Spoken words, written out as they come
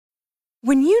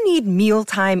When you need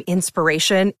mealtime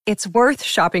inspiration, it's worth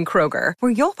shopping Kroger,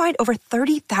 where you'll find over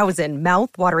 30,000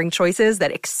 mouth-watering choices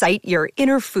that excite your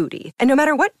inner foodie. And no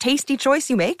matter what tasty choice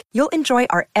you make, you'll enjoy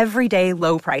our everyday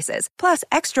low prices, plus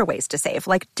extra ways to save,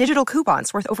 like digital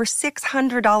coupons worth over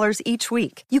 $600 each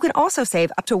week. You can also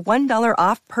save up to $1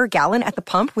 off per gallon at the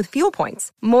pump with fuel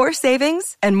points. More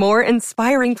savings and more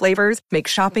inspiring flavors make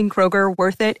shopping Kroger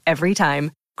worth it every time.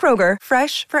 Kroger,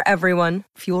 fresh for everyone.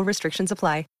 Fuel restrictions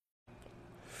apply.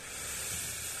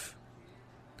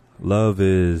 Love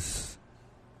is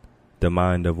the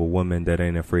mind of a woman that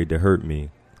ain't afraid to hurt me.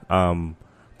 I'm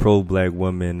pro-black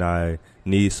woman. I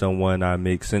need someone I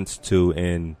make sense to,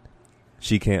 and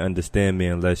she can't understand me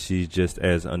unless she's just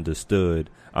as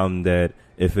understood. I'm that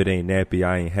if it ain't nappy,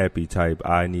 I ain't happy type.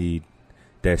 I need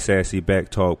that sassy back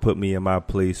talk. Put me in my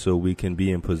place so we can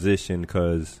be in position,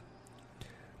 because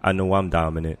I know I'm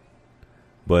dominant,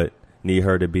 but need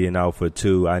her to be an alpha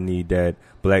too. I need that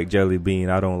black jelly bean.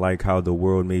 I don't like how the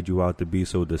world made you out to be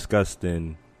so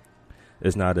disgusting.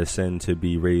 It's not a sin to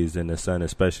be raised in the sun,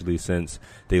 especially since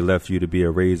they left you to be a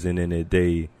raisin in it.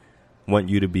 They want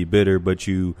you to be bitter, but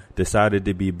you decided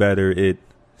to be better. It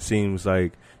seems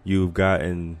like you've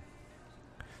gotten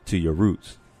to your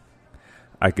roots.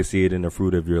 I can see it in the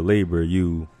fruit of your labor.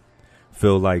 You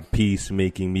feel like peace,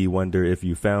 making me wonder if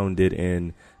you found it,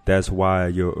 and that's why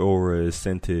your aura is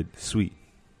scented sweet.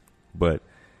 But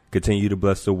continue to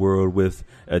bless the world with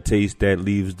a taste that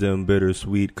leaves them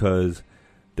bittersweet, because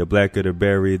the blacker the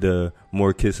berry, the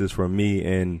more kisses from me.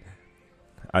 And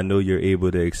I know you're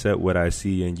able to accept what I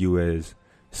see in you as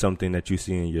something that you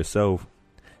see in yourself.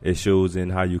 It shows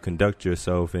in how you conduct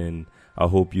yourself, and I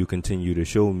hope you continue to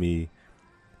show me.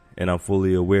 And I'm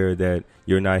fully aware that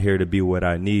you're not here to be what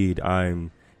I need.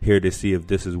 I'm here to see if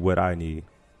this is what I need.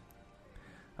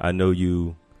 I know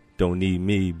you don't need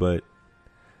me, but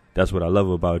that's what I love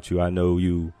about you. I know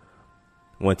you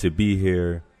want to be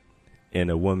here, and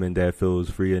a woman that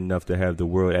feels free enough to have the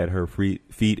world at her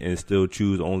feet and still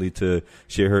choose only to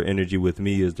share her energy with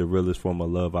me is the realest form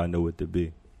of love I know it to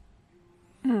be.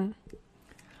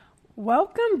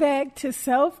 Welcome back to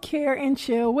Self-Care and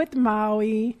Chill with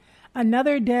Maui.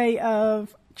 Another day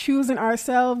of choosing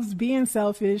ourselves, being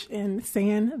selfish, and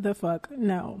saying the fuck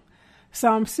no. So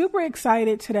I'm super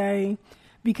excited today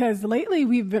because lately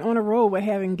we've been on a roll with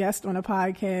having guests on a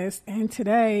podcast. And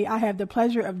today I have the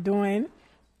pleasure of doing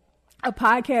a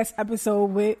podcast episode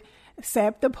with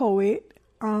Sap the Poet.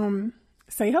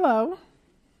 Say hello.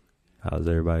 How's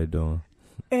everybody doing?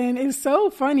 And it's so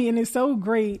funny and it's so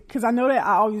great because I know that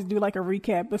I always do like a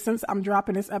recap, but since I'm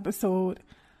dropping this episode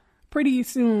pretty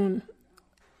soon,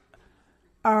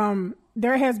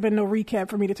 there has been no recap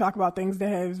for me to talk about things that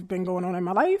has been going on in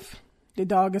my life. The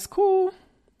dog is cool.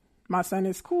 My son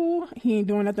is cool. He ain't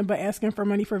doing nothing but asking for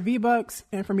money for V-Bucks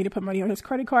and for me to put money on his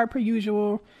credit card per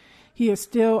usual. He is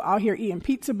still out here eating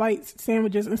pizza bites,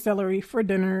 sandwiches, and celery for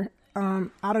dinner. I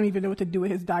don't even know what to do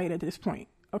with his diet at this point.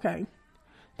 Okay.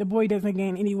 The boy doesn't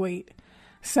gain any weight.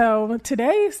 So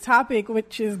today's topic,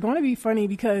 which is going to be funny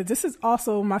because this is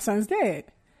also my son's dad,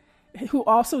 who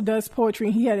also does poetry.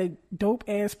 And he had a dope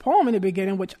ass poem in the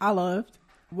beginning, which I loved,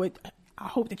 which I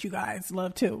hope that you guys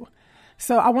love too.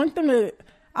 So I want them to,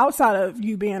 outside of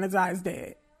you being Azai's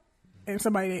dad and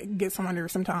somebody that gets on under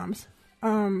sometimes,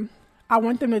 I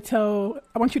want you to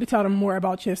tell them more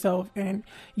about yourself and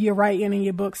your writing and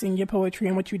your books and your poetry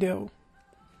and what you do.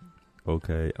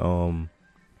 Okay.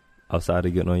 Outside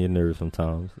of getting on your nerves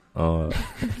sometimes,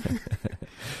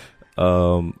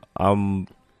 I'm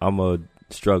a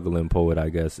struggling poet, I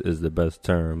guess is the best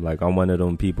term. Like, I'm one of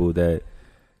them people that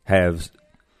have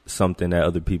something that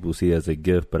other people see as a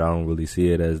gift, but I don't really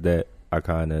see it as that. I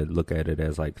kind of look at it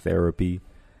as like therapy.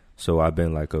 So I've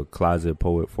been like a closet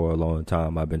poet for a long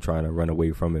time. I've been trying to run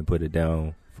away from it and put it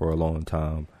down for a long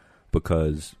time,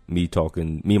 because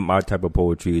my type of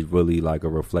poetry is really like a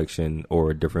reflection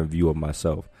or a different view of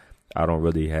myself. I don't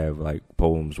really have like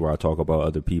poems where I talk about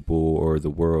other people or the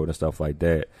world and stuff like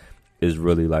that. It's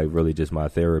really just my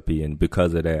therapy. And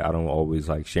because of that, I don't always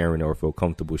like sharing it or feel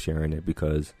comfortable sharing it,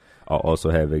 because I also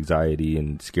have anxiety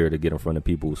and scared to get in front of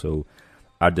people. So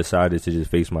I decided to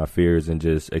just face my fears and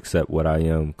just accept what I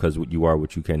am, because you are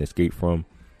what you can't escape from,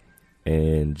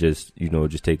 and just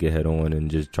take it head on and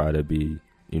just try to be,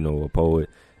 a poet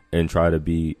and try to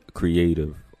be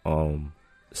creative.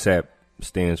 SAP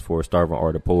stands for Starving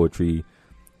Art of Poetry.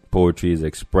 Poetry is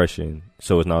expression.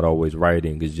 So it's not always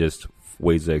writing. It's just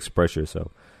ways to express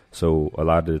yourself. So a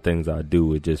lot of the things I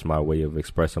do is just my way of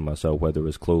expressing myself, whether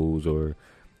it's clothes or,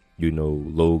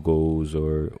 logos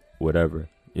or whatever,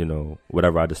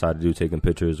 whatever I decide to do, taking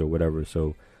pictures or whatever.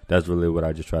 So that's really what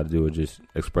I just try to do, is just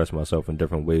express myself in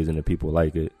different ways, and if people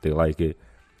like it, they like it.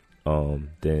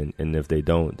 Then, and if they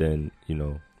don't, then, you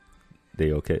know,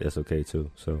 it's okay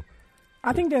too. So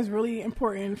I think that's really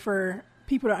important for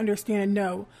people to understand and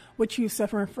know what you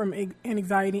suffering from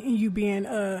anxiety, and you being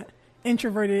a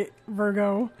introverted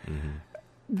Virgo. Mm-hmm.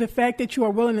 The fact that you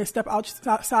are willing to step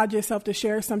outside yourself to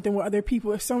share something with other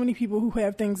people. There's so many people who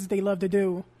have things that they love to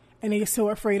do, and they're so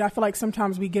afraid. I feel like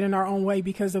sometimes we get in our own way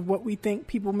because of what we think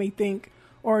people may think,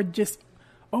 or just,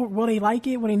 oh, will they like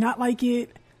it? Will they not like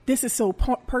it? This is so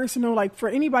personal. Like, for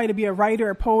anybody to be a writer,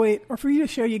 a poet, or for you to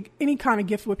share any kind of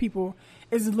gift with people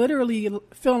is literally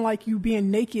feeling like you being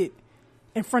naked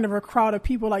in front of a crowd of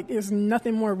people. Like, there's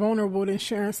nothing more vulnerable than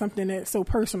sharing something that's so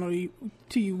personal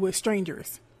to you with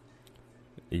strangers.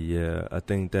 Yeah, I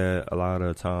think that a lot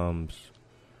of times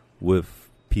with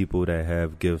people that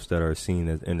have gifts that are seen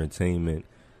as entertainment,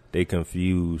 they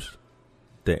confuse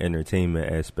the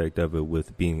entertainment aspect of it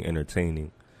with being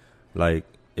entertaining. Like,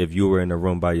 if you were in a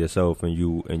room by yourself and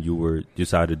you were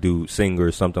decided to sing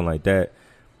or something like that,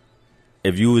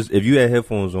 if you had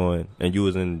headphones on and you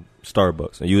was in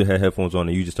Starbucks and you had headphones on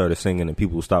and you just started singing and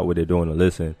people stopped what they're doing to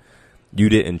listen, you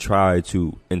didn't try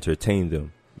to entertain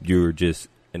them. You were just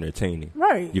entertaining.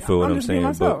 Right. You feel what I'm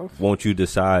saying? But won't you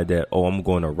decide that, oh, I'm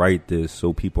going to write this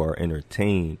so people are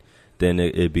entertained, then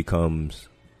it becomes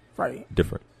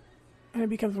different. And it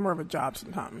becomes more of a job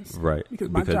sometimes. Right. Because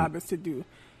my job is to do,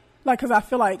 like, because I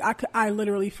feel like I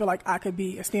literally feel like I could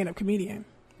be a stand-up comedian.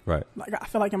 Right. Like, I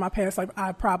feel like in my past life,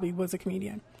 I probably was a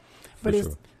comedian. But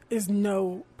it's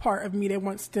no part of me that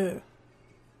wants to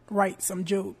write some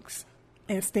jokes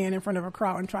and stand in front of a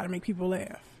crowd and try to make people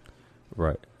laugh.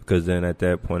 Right. Because then at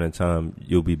that point in time,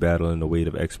 you'll be battling the weight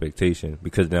of expectation.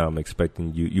 Because now I'm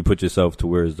expecting you. You put yourself to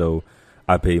where as though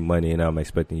I paid money and now I'm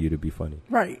expecting you to be funny.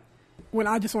 Right. When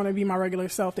I just want to be my regular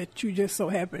self that you just so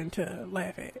happen to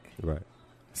laugh at. Right.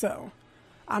 So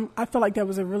I feel like that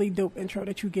was a really dope intro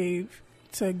that you gave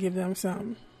to give them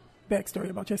some backstory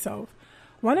about yourself.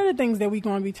 One of the things that we're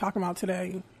going to be talking about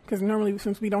today, because normally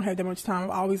since we don't have that much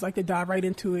time, I always like to dive right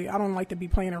into it. I don't like to be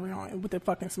playing around with the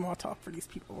fucking small talk for these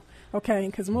people, okay?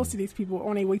 Because most of these people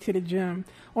on their way to the gym,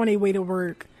 on their way to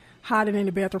work, hiding in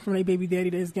the bathroom from their baby daddy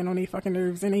that's getting on their fucking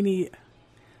nerves, and they need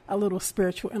a little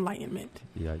spiritual enlightenment.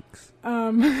 Yikes.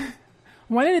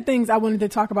 One of the things I wanted to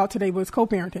talk about today was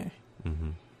co-parenting.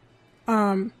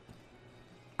 Mm-hmm.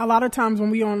 A lot of times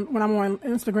when I'm on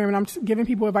Instagram and I'm giving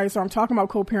people advice or I'm talking about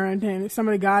co-parenting, some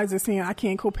of the guys are saying, I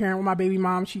can't co-parent with my baby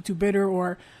mom, she too bitter.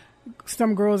 Or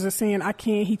some girls are saying, I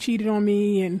can't, he cheated on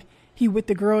me and he with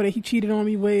the girl that he cheated on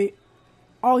me with.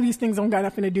 All of these things don't got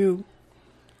nothing to do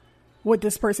with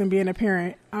this person being a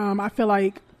parent. I feel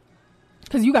like,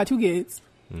 because you got 2 kids.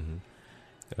 Mm-hmm.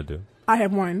 I do. I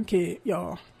have 1 kid,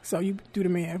 y'all. So you do the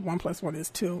math. 1 + 1 is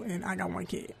 2, and I got 1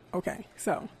 kid. Okay,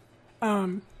 so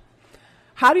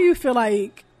how do you feel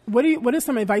like, what is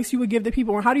some advice you would give to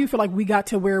people, and how do you feel like we got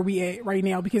to where we at right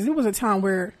now? Because it was a time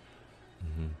where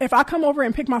if I come over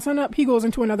and pick my son up, he goes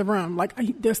into another room. Like,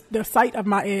 the sight of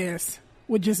my ass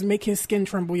would just make his skin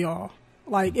tremble, y'all.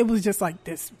 Like, it was just like,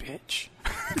 this bitch.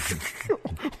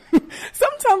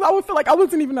 Sometimes I would feel like I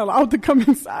wasn't even allowed to come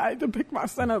inside to pick my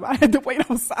son up. I had to wait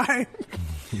outside.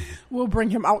 We'll bring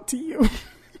him out to you.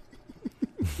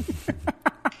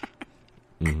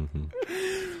 Mm-hmm.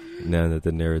 Now that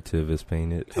the narrative is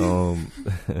painted,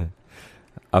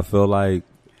 I feel like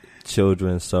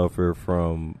children suffer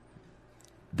from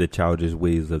the childish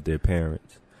ways of their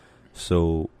parents.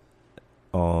 So,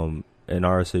 in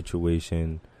our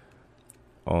situation,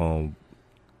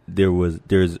 there's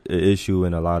an issue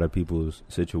in a lot of people's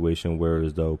situation where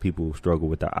as though people struggle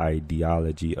with the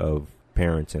ideology of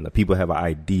parenting. Like, people have an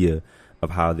idea of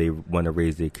how they want to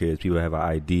raise their kids. People have an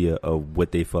idea of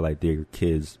what they feel like their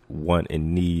kids want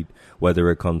and need, whether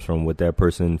it comes from what that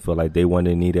person feel like they want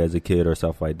and need as a kid or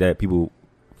stuff like that. People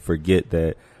forget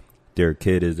that their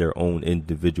kid is their own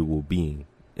individual being,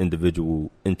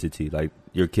 individual entity. Like,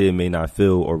 your kid may not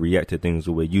feel or react to things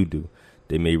the way you do.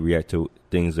 They may react to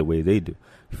things the way they do.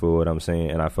 You feel what I'm saying?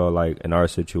 And I felt like in our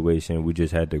situation, we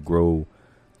just had to grow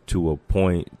to a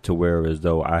point to where as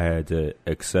though I had to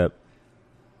accept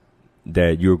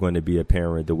that you're going to be a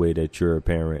parent the way that you're a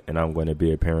parent, and I'm going to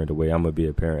be a parent the way I'm going to be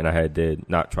a parent. And I had to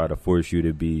not try to force you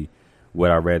to be what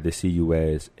I'd rather see you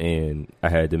as, and I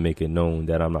had to make it known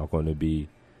that I'm not going to be,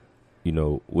 you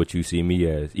know, what you see me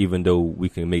as. Even though we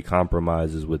can make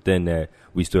compromises within that,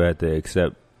 we still have to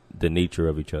accept the nature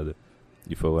of each other.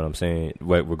 You feel what I'm saying?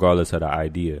 Regardless of the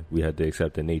idea, we have to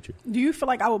accept the nature. Do you feel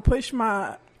like I would push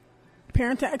my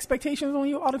parenting expectations on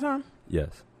you all the time?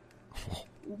 Yes.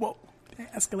 Whoa.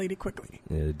 That escalated quickly.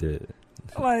 Yeah, it did.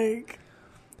 Like,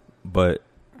 but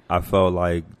I felt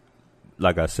like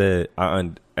I said,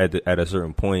 at a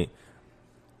certain point,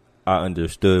 I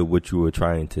understood what you were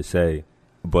trying to say,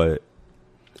 but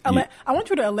I want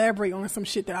you to elaborate on some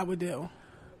shit that I would do,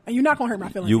 and you're not gonna hurt my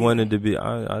feelings. You wanted to be,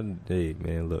 hey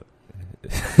man, look,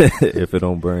 if it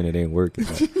don't burn, it ain't working.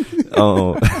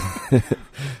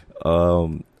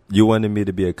 You wanted me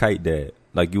to be a kite dad.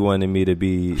 Like, you wanted me to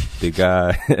be the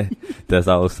guy that's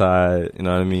outside, you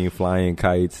know what I mean, flying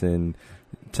kites and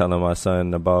telling my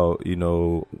son about, you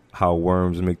know, how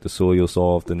worms make the soil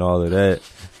soft and all of that.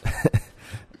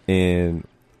 And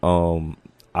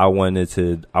I wanted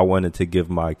to give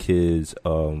my kids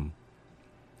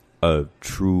a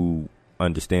true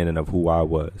understanding of who I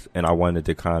was, and I wanted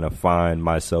to kind of find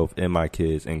myself in my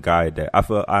kids and guide that.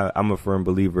 I'm a firm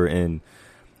believer in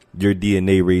your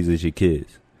DNA raises your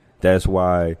kids. That's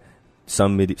why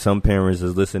some parents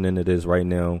is listening to this right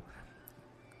now.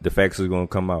 The facts is going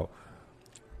to come out.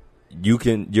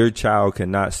 Your child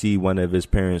cannot see one of his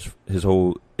parents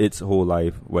its whole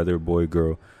life, whether boy or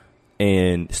girl,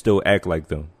 and still act like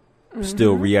them,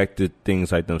 still react to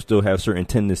things like them, still have certain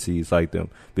tendencies like them,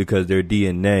 because their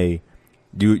DNA,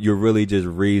 you're really just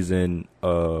raising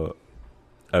a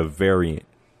variant.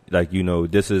 Like, you know,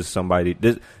 this is somebody,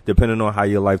 this, depending on how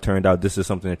your life turned out, this is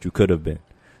something that you could have been.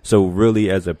 So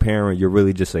really, as a parent, you're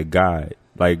really just a guide.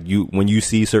 Like, when you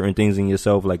see certain things in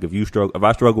yourself, like if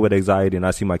I struggle with anxiety and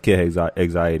I see my kid has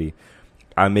anxiety,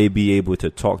 I may be able to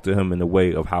talk to him in the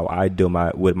way of how I deal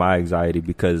with my anxiety,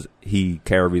 because he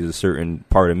carries a certain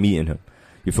part of me in him.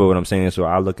 You feel what I'm saying? So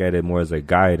I look at it more as a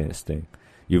guidance thing.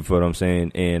 You feel what I'm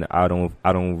saying? And I don't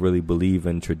really believe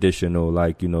in traditional,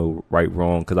 like, you know, right,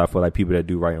 wrong, because I feel like people that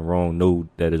do right and wrong know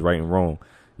that is right and wrong.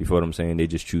 You feel what I'm saying? They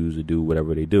just choose to do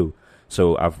whatever they do.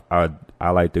 So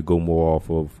I like to go more off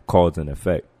of cause and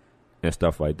effect and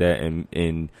stuff like that.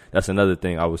 And that's another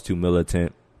thing. I was too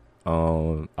militant. I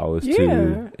was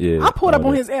too. Yeah. I pulled up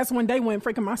on his ass one day when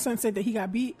freaking my son said that he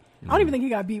got beat. I don't even think he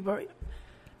got beat, but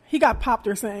he got popped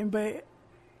or something. But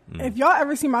if y'all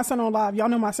ever see my son on live, y'all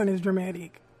know my son is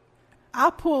dramatic. I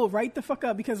pull right the fuck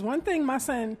up, because one thing my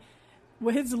son,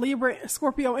 with his Libra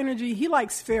Scorpio energy, he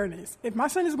likes fairness. If my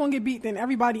son is going to get beat, then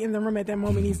everybody in the room at that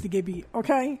moment needs to get beat,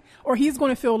 okay? Or he's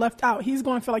going to feel left out. He's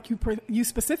going to feel like you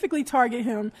specifically target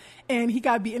him, and he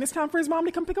got beat, and it's time for his mom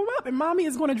to come pick him up, and mommy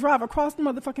is going to drive across the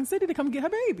motherfucking city to come get her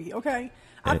baby, okay?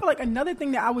 I feel like another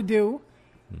thing that I would do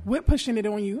with pushing it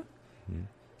on you,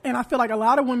 and I feel like a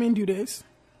lot of women do this,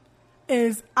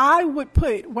 is I would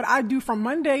put what I do from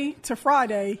Monday to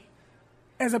Friday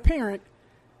as a parent.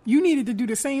 You needed to do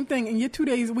the same thing in your 2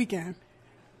 days a weekend.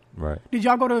 Right. Did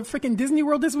y'all go to freaking Disney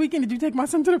World this weekend? Did you take my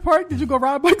son to the park? Did you go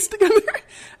ride bikes together?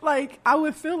 Like, I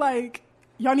would feel like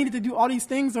y'all needed to do all these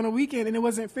things on a weekend, and it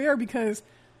wasn't fair, because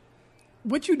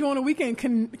what you do on a weekend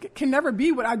can never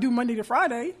be what I do Monday to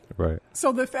Friday. Right.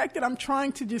 So the fact that I'm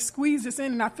trying to just squeeze this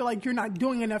in, and I feel like you're not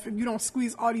doing enough if you don't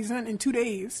squeeze all these in 2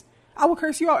 days, I will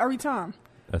curse you out every time.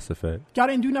 That's a fact. Y'all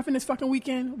didn't do nothing this fucking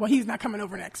weekend? Well, he's not coming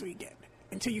over next weekend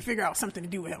until you figure out something to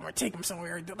do with him or take him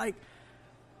somewhere. Like,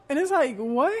 and it's like,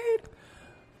 what?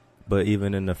 But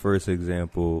even in the first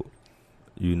example,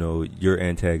 you know, you're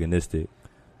antagonistic.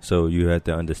 So you have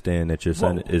to understand that your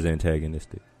son is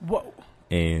antagonistic. Whoa.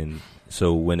 And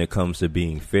so when it comes to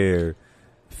being fair,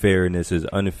 fairness is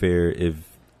unfair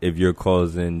if you're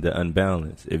causing the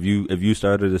unbalance. If you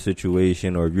started a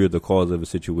situation, or if you're the cause of a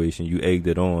situation, you egged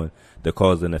it on. The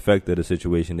cause and effect of the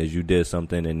situation is you did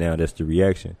something, and now that's the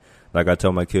reaction. Like I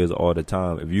tell my kids all the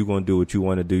time, if you're going to do what you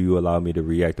want to do, you allow me to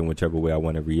react in whichever way I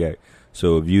want to react.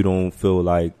 So if you don't feel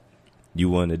like you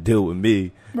want to deal with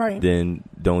me, right, then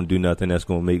don't do nothing that's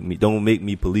going to don't make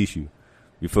me police you.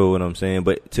 You feel what I'm saying?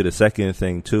 But to the second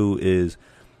thing too is,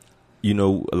 you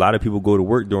know, a lot of people go to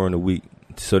work during the week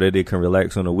so that they can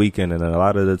relax on the weekend. And a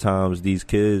lot of the times these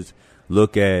kids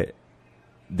look at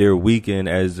their weekend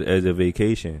as a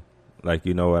vacation. Like,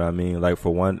 you know what I mean? Like,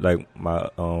 for one, like my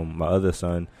other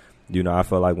son, you know, I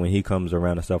feel like when he comes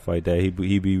around and stuff like that, he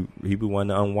be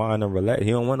wanting to unwind and relax.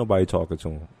 He don't want nobody talking to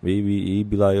him. He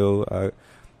be like, yo,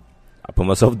 I put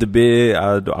myself to bed.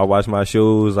 I watch my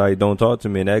shows. Like, don't talk to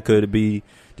me. And that could be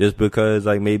just because,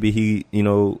 like, maybe he, you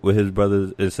know, with his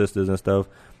brothers and sisters and stuff,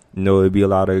 you know, it'd be a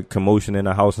lot of commotion in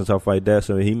the house and stuff like that.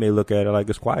 So he may look at it like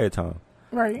it's quiet time.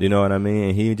 Right. You know what I mean?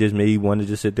 And he just may want to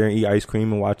just sit there and eat ice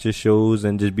cream and watch his shows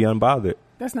and just be unbothered.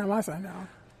 That's not my son now.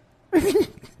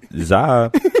 Zah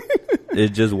is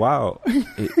just wild.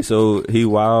 So he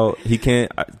wild. He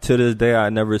can't. To this day, I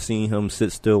never seen him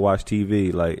sit still watch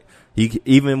TV. Like,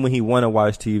 even when he want to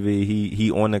watch TV,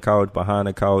 he on the couch, behind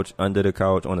the couch, under the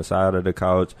couch, on the side of the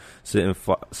couch, sitting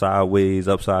sideways,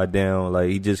 upside down. Like,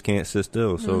 he just can't sit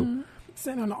still. So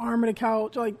sitting on the arm of the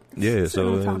couch, like yeah.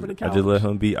 So on top of the couch. I just let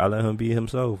him be. I let him be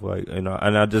himself, like, you know.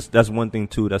 And I just, that's one thing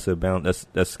too. That's a balance.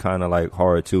 That's kind of like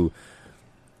hard too.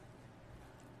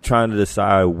 Trying to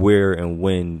decide where and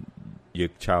when your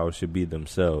child should be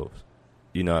themselves.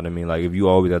 You know what I mean? Like, if you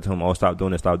always have to tell them, oh, stop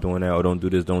doing this, stop doing that, or don't do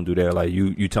this, don't do that. Like,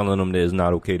 you telling them that it's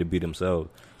not okay to be themselves.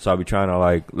 So I be trying to,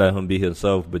 like, let him be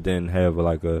himself, but then have,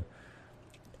 like, a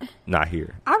not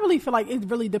here. I really feel like it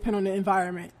really depends on the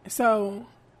environment. So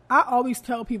I always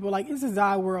tell people, like, it's a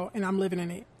Zai world, and I'm living in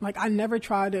it. Like, I never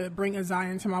try to bring a Zai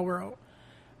into my world.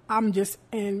 I'm just,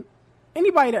 and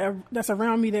anybody that's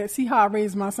around me that see how I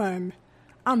raised my son,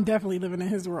 I'm definitely living in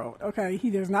his world, okay?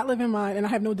 He does not live in mine, and I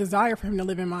have no desire for him to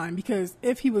live in mine, because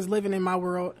if he was living in my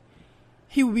world,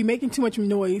 he would be making too much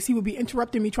noise. He would be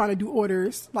interrupting me trying to do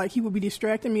orders. Like, he would be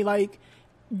distracting me. Like,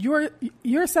 you're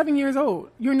 7 years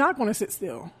old. You're not going to sit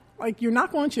still. Like, you're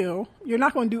not going to chill. You're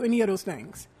not going to do any of those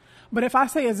things. But if I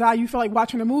say, Azai, you feel like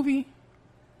watching a movie?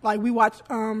 Like, we watched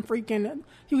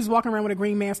he was walking around with a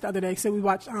green mask the other day, so we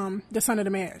watched The Son of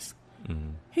the Mask. Mm-hmm.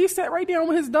 He sat right down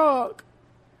with his dog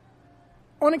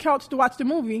on the couch to watch the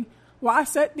movie while I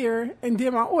sat there and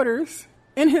did my orders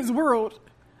in his world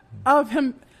of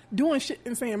him doing shit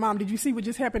and saying, Mom, did you see what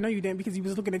just happened? No, you didn't, because you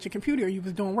was looking at your computer or you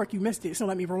was doing work. You missed it, so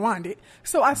let me rewind it.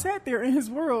 So I sat there in his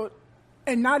world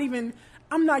and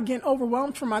I'm not getting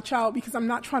overwhelmed for my child, because I'm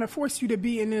not trying to force you to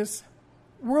be in this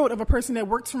world of a person that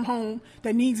works from home,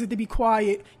 that needs it to be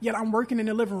quiet, yet I'm working in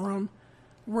the living room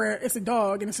where it's a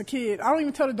dog and it's a kid. I don't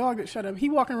even tell the dog to shut up. He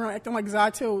walking around acting like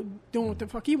Zytil, doing what the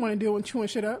fuck he want to do and chewing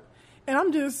shit up. And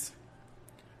I'm just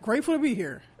grateful to be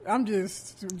here. I'm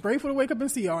just grateful to wake up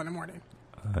and see y'all in the morning.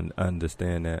 I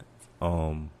understand that.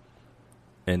 And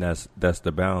that's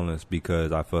the balance,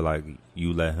 because I feel like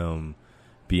you let him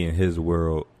be in his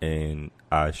world, and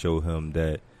I show him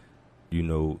that, you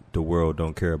know, the world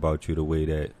don't care about you the way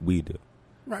that we do.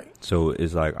 Right. So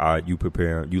it's like,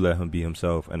 you let him be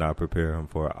himself, and I prepare him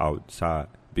for outside.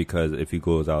 Because if he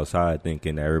goes outside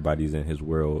thinking that everybody's in his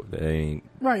world, it ain't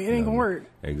right. It ain't gonna work.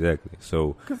 Exactly.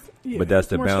 So, yeah, but that's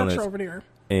the more balance. Over there.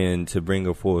 And to bring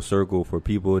a full circle for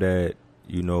people that,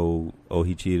 you know, oh,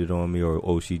 he cheated on me, or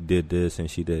oh, she did this and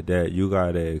she did that. You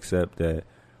gotta accept that.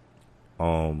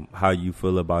 How you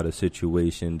feel about a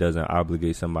situation doesn't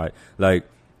obligate somebody. Like,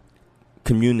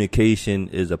 communication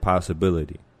is a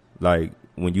possibility. Like,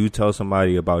 when you tell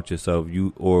somebody about yourself,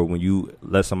 or when you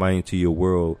let somebody into your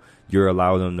world, you're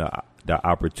allowing them the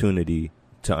opportunity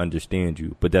to understand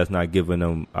you, but that's not giving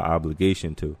them an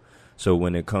obligation to. So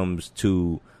when it comes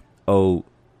to,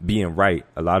 being right,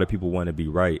 a lot of people want to be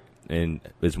right, and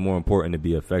it's more important to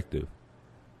be effective.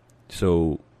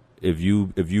 So if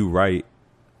you right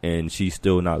and she's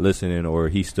still not listening, or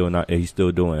he's still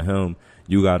doing him,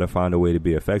 you got to find a way to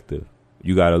be effective.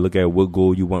 You got to look at what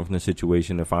goal you want from the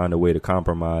situation and find a way to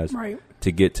compromise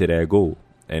to get to that goal.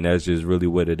 And that's just really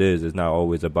what it is. It's not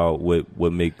always about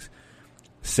what makes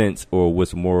sense or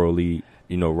what's morally,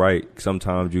 you know, right.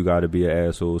 Sometimes you got to be an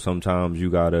asshole. Sometimes you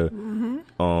got to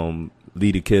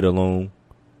leave a kid alone.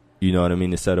 You know what I mean?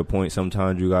 To set a point.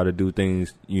 Sometimes you got to do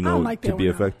things, you know, to be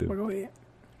effective. Well, go ahead.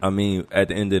 I mean, at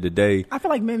the end of the day, I feel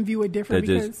like men view it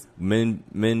differently, because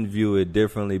men view it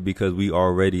differently because we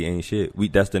already ain't shit.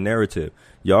 That's the narrative.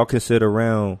 Y'all can sit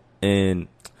around and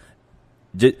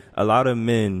a lot of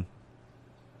men,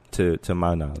 to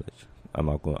my knowledge, I'm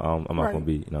not gonna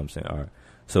be, you know what I'm saying? All right.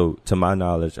 So to my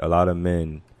knowledge, a lot of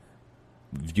men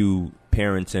view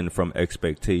parenting from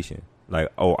expectation. Like,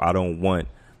 oh, I don't want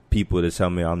people to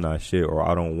tell me I'm not shit, or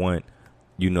I don't want,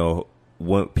 you know,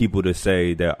 people to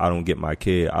say that I don't get my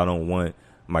kid. I don't want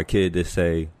my kid to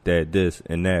say that this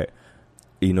and that.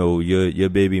 You know, your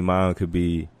baby mom could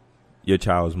be, your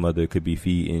child's mother could be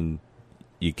feeding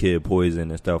your kid poison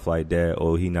and stuff like that,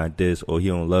 or he not this, or he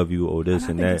don't love you, or this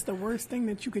and that. It's the worst thing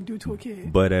that you can do to a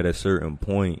kid. But at a certain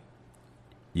point,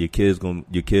 your kid gonna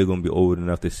be old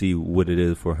enough to see what it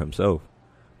is for himself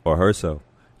or herself.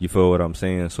 You feel what I'm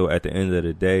saying? So at the end of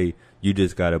the day, you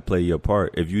just gotta play your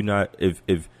part. If you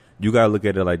gotta look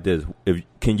at it like this: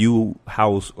 can you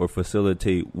house or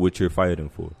facilitate what you're fighting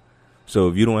for? So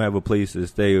if you don't have a place to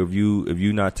stay, or if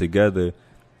you not together,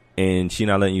 and she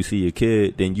not letting you see your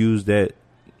kid, then use that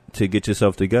to get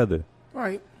yourself together,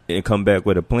 right? And come back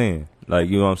with a plan. Like,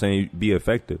 you know what I'm saying? Be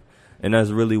effective, and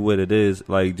that's really what it is.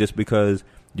 Like, just because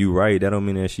you right, that don't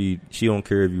mean that she don't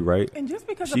care if you right. And just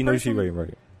because she knows she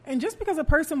right. And just because a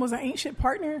person was an ancient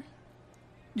partner,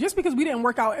 just because we didn't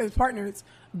work out as partners,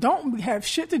 don't have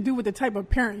shit to do with the type of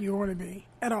parent you want to be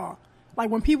at all. Like,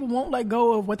 when people won't let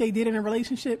go of what they did in a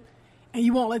relationship, and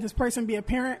you won't let this person be a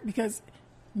parent because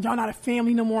y'all not a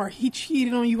family no more, he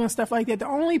cheated on you and stuff like that, the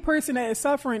only person that is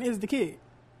suffering is the kid.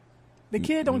 The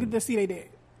kid don't get to see their dad.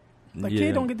 The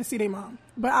kid don't get to see their mom.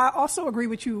 But I also agree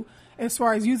with you as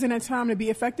far as using that time to be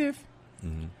effective.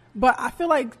 Mm-hmm. But I feel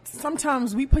like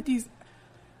sometimes we put these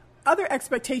other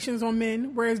expectations on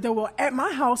men, whereas though, well, at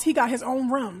my house, he got his own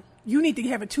room. You need to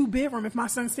have a 2-bedroom if my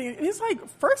son's staying. And it's like,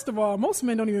 first of all, most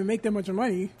men don't even make that much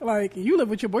money. Like, you live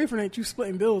with your boyfriend that you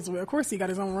splitting bills with. Of course, he got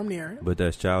his own room there. But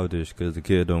that's childish because the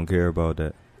kid don't care about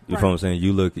that. You know what I'm saying?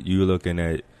 You're looking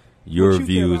at your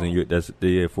views and that's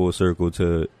full circle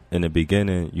to, in the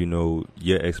beginning, you know,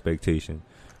 your expectation.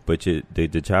 But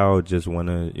the child just want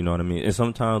to, you know what I mean? And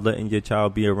sometimes letting your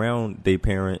child be around their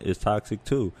parent is toxic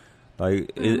too.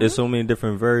 Like, it's so many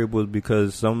different variables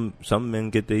because some men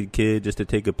get their kid just to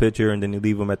take a picture and then they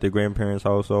leave them at their grandparents'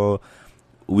 house all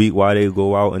week while they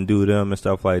go out and do them and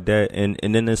stuff like that. And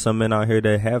then there's some men out here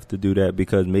that have to do that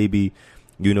because maybe,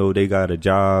 you know, they got a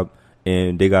job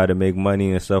and they got to make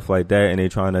money and stuff like that and they're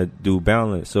trying to do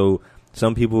balance. So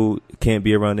some people can't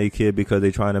be around their kid because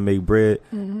they're trying to make bread,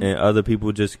 and other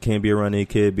people just can't be around their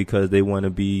kid because they want to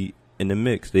be in the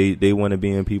mix. They want to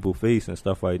be in people's face and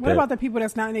stuff like that. What about the people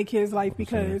that's not in their kids' life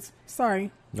because, no,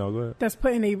 go ahead. That's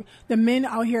putting the men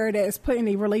out here that is putting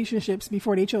their relationships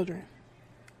before their children.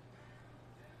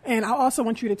 And I also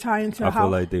want you to tie into I feel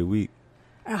like they're weak.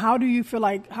 And how do you feel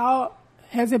like, how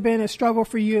has it been a struggle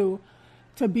for you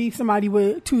to be somebody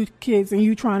with 2 kids and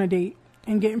you trying to date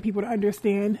and getting people to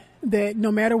understand that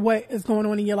no matter what is going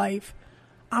on in your life,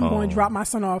 I'm going to drop my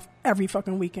son off every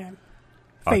fucking weekend,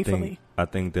 faithfully. I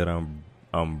think that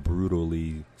I'm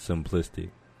brutally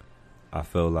simplistic. I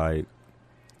feel like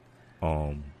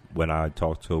when I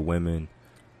talk to women,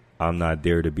 I'm not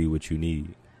there to be what you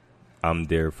need. I'm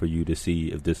there for you to see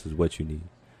if this is what you need.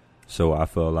 So I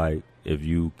feel like if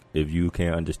you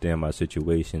can't understand my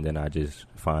situation, then I just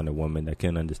find a woman that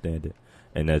can understand it.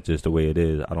 And that's just the way it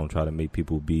is. I don't try to make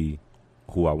people be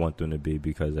who I want them to be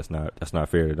because that's not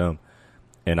fair to them.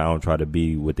 And I don't try to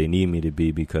be what they need me to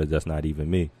be because that's not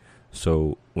even me.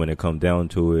 So when it comes down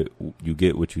to it, you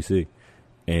get what you see.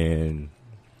 And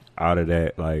out of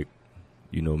that, like,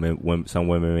 you know, some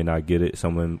women may not get it.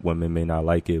 Some women may not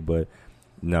like it. But,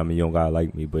 you know, I mean, you don't got to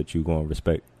like me, but you going to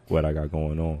respect what I got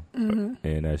going on. Mm-hmm.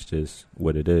 And that's just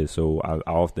what it is. So I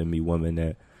often meet women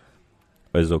that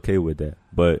is okay with that.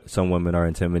 But some women are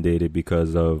intimidated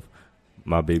because of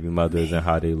my baby mothers and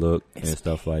how they look and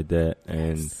stuff like that.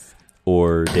 And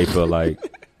or they feel like,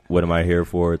 what am I here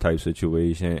for type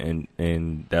situation.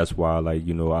 And that's why, like,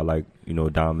 you know, I like, you know,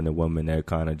 dominant women that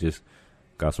kind of just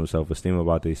got some self-esteem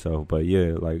about themselves. But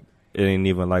yeah, like, it ain't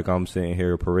even like I'm sitting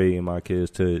here parading my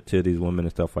kids to these women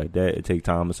and stuff like that. It takes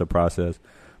time. It's a process.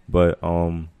 But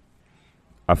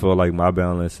I feel like my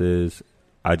balance is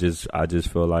I just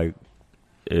feel like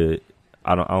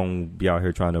I don't be out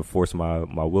here trying to force my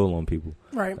will on people.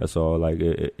 Right. That's all. Like,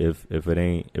 if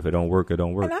it don't work, it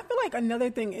don't work. And I feel like another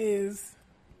thing is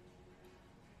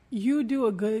you do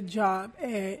a good job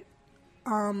at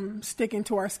sticking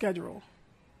to our schedule.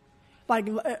 Like,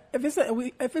 if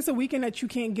it's a weekend that you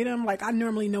can't get them, like, I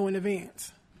normally know in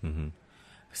advance. Mm-hmm.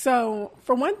 So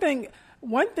for one thing,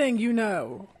 you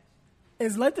know,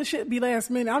 is let the shit be last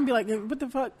minute. I'm be like, what the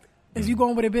fuck is you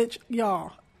going with a bitch,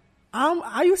 y'all?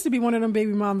 I used to be one of them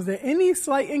baby mamas that any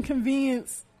slight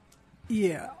inconvenience,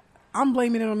 I'm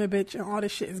blaming it on the bitch and all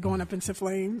this shit is going up into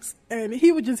flames. And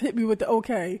he would just hit me with the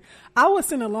okay. I would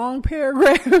send a long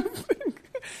paragraph.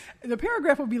 The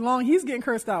paragraph would be long. He's getting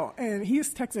cursed out and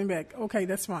he's texting back, okay,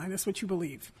 that's fine. That's what you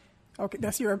believe. Okay,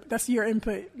 that's your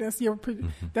input. That's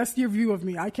your view of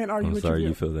me. I can't argue with you. I'm sorry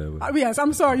you feel that way. Yes,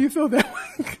 I'm sorry you feel that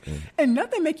way. And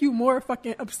nothing make you more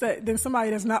fucking upset than somebody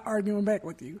that's not arguing back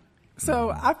with you.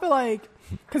 So I feel like,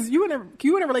 because you in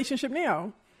a relationship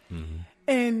now,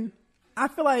 and I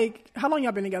feel like, how long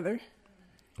y'all been together?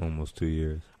 Almost 2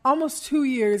 years. Almost 2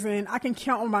 years, and I can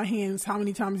count on my hands how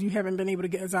many times you haven't been able to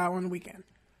get us out on the weekend.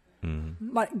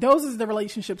 Like, those is the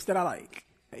relationships that I like.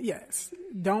 Yes,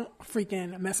 don't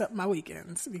freaking mess up my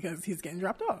weekends because he's getting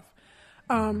dropped off.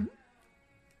 But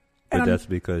that's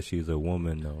because she's a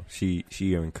woman, though. She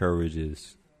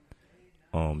encourages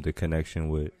the connection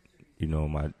with, you know,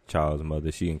 my child's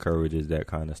mother. She encourages that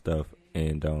kind of stuff,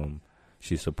 and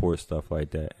she supports stuff like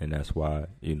that, and that's why,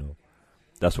 you know,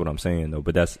 that's what I'm saying, though.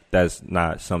 But that's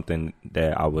not something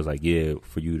that I was like, yeah,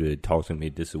 for you to talk to me,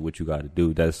 this is what you got to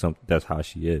do. That's how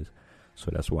she is,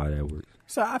 so that's why that works.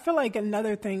 So I feel like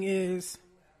another thing is,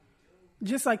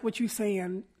 just like what you're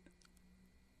saying,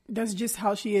 that's just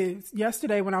how she is.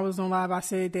 Yesterday when I was on live, I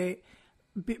said that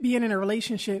being in a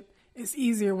relationship is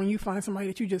easier when you find somebody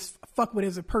that you just fuck with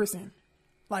as a person.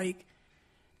 Like,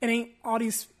 it ain't all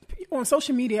these on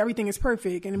social media, everything is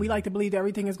perfect, and we like to believe that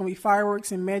everything is going to be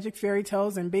fireworks and magic fairy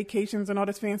tales and vacations and all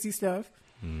this fancy stuff.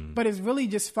 But it's really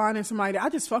just finding somebody that I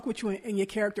just fuck with you and your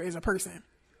character as a person,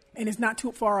 and it's not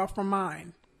too far off from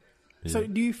mine. Yeah. So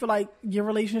do you feel like your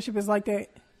relationship is like that?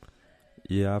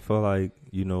 Yeah, I feel like,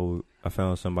 I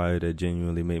found somebody that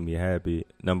genuinely made me happy.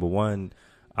 Number one,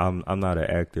 I'm not an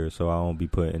actor, so I don't be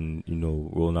putting,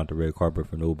 rolling out the red carpet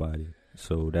for nobody.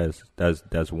 So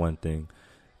that's one thing.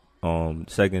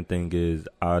 Second thing is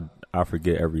I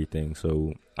forget everything,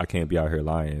 so I can't be out here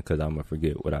lying because I'm gonna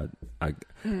forget what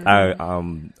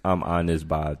I'm honest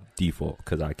by default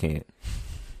because I can't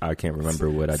remember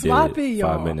what I did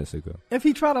 5 minutes ago. If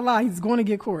he try to lie, he's going to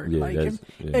get caught. Yeah,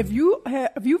 if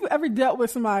you've ever dealt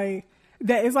with somebody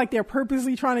that is like they're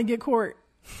purposely trying to get caught,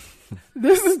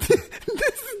 this is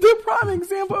the prime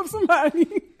example of somebody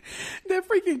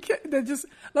that just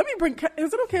let me bring.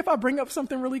 Is it okay if I bring up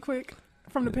something really quick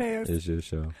from the past? It's your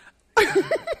show.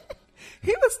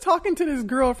 He was talking to this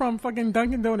girl from fucking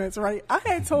Dunkin' Donuts, right? I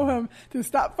had told him to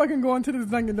stop fucking going to this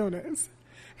Dunkin' Donuts.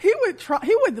 He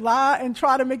would lie and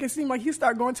try to make it seem like he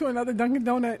started going to another Dunkin'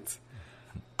 Donuts.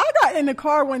 I got in the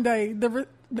car one day.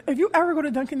 If you ever go to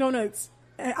Dunkin' Donuts,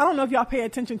 and I don't know if y'all pay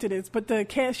attention to this, but the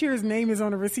cashier's name is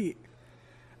on the receipt.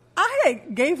 I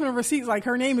had gave him the receipts like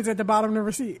her name is at the bottom of the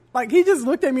receipt. Like he just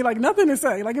looked at me like nothing to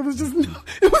say. Like it was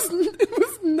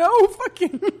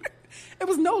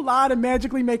no lie to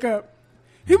magically make up.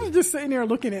 He was just sitting there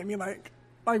looking at me like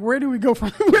where do we go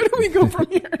from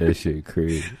here? That shit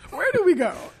crazy. Where do we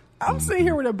go? I'm sitting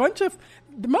here with a bunch of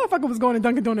the motherfucker was going to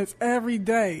Dunkin' Donuts every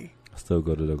day. I still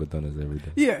go to Dunkin' Donuts every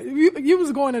day. Yeah, you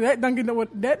was going to that Dunkin'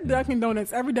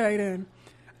 Donuts every day. Then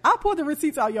I pulled the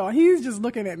receipts out, y'all. He's just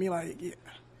looking at me like, yeah,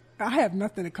 I have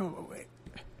nothing to come up with.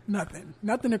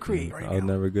 Nothing to create right now. I was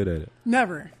never good at it.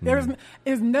 Never.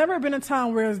 It's never been a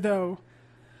time where as though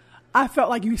I felt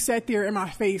like you sat there in my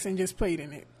face and just played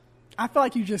in it. I felt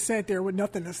like you just sat there with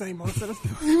nothing to say most of the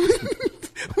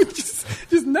time.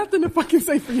 just nothing to fucking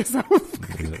say for yourself.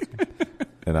 Yeah.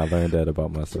 And I learned that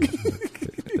about myself.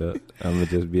 Yeah. I'm going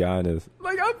to just be honest.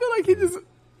 Like, I feel like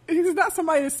he's not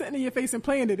somebody that's sitting in your face and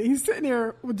playing it. He's sitting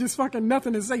there with just fucking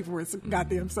nothing to say for his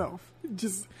goddamn self.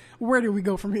 Just, where do we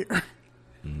go from here?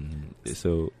 Mm-hmm.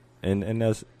 So, and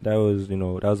that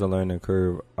was a learning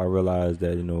curve. I realized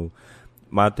that,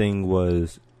 my thing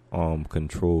was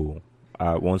control.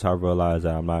 Once I realized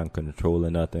that I'm not in control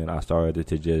of nothing, I started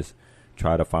to just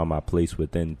try to find my place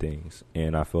within things.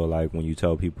 And I feel like when you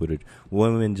tell people that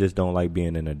women just don't like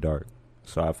being in the dark.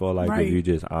 So I feel like if you're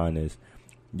just honest,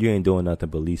 you ain't doing nothing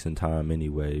but leasing time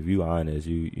anyway. If you honest,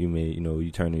 you may,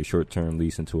 you turn your short-term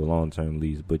lease into a long-term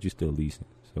lease, but you still leasing.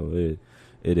 So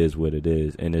it is what it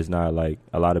is. And it's not like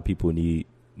a lot of people need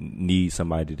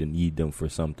somebody to need them for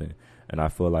something. And I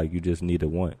feel like you just need to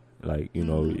want. Like,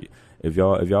 if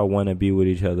y'all want to be with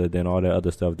each other, then all that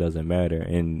other stuff doesn't matter.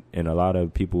 And a lot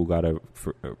of people got to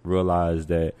realize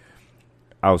that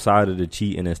outside of the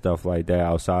cheating and stuff like that,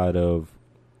 outside of,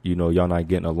 y'all not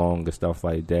getting along and stuff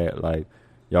like that, like,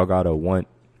 y'all got to want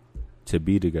to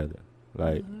be together.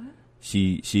 Like,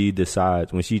 she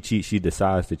decides, when she cheats, she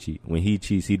decides to cheat. When he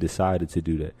cheats, he decided to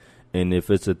do that. And if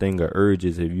it's a thing of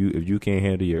urges, if you can't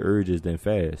handle your urges, then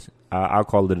fast. I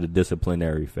call it a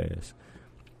disciplinary fast.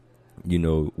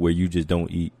 Where you just don't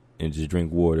eat and just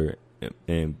drink water.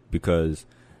 And because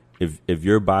if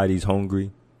your body's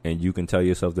hungry and you can tell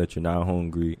yourself that you're not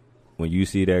hungry, when you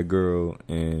see that girl,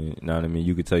 and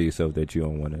you can tell yourself that you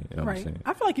don't want it. Right. What I'm saying?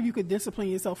 I feel like if you could discipline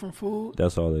yourself from food,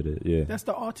 that's all it is. Yeah, that's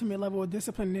the ultimate level of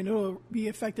discipline, and it'll be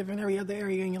effective in every other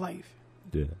area in your life.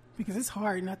 Yeah, because it's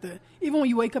hard not to. Even when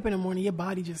you wake up in the morning, your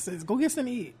body just says, "Go get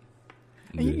something to eat,"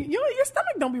 and your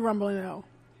stomach don't be rumbling out.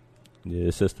 Yeah,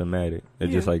 it's systematic.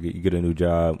 It's just like you get a new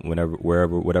job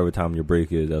whatever time your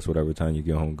break is, that's whatever time you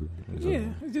get hungry. So. Yeah,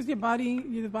 it's just your body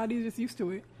is just used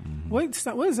to it. Mm-hmm.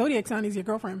 What zodiac sign is your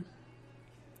girlfriend?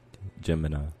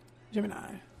 Gemini.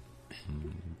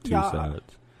 Two sides.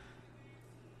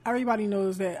 Everybody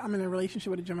knows that I'm in a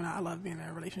relationship with a Gemini. I love being in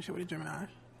a relationship with a Gemini.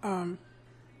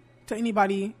 To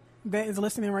anybody that is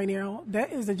listening right now,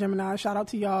 that is a Gemini. Shout out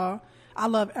to y'all. I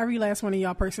love every last one of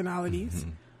y'all personalities. Mm-hmm.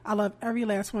 I love every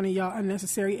last one of y'all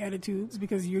unnecessary attitudes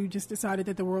because you just decided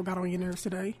that the world got on your nerves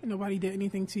today and nobody did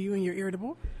anything to you and you're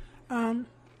irritable.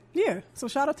 So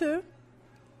shout out to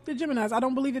the Geminis. I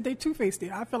don't believe that they two-faced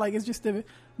it. I feel like it's just the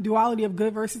duality of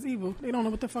good versus evil. They don't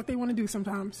know what the fuck they want to do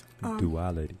sometimes.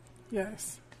 Duality.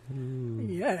 Yes. Ooh.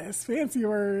 Yes. Fancy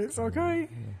words. Okay.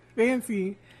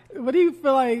 Fancy. What do you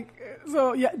feel like?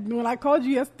 So yeah, when I called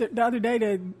you the other day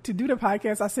to do the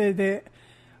podcast, I said that,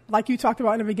 like you talked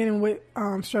about in the beginning with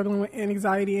struggling with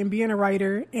anxiety and being a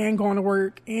writer and going to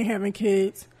work and having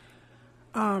kids,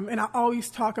 And I always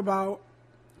talk about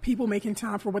people making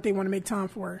time for what they want to make time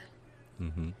for.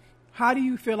 Mm-hmm. How do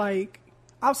you feel like,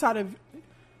 outside of,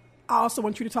 I also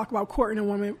want you to talk about courting a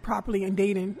woman properly and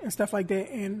dating and stuff like that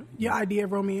and your idea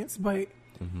of romance, but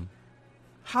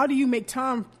how do you make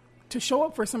time to show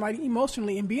up for somebody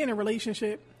emotionally and be in a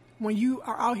relationship when you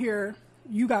are out here,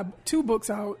 you got 2 books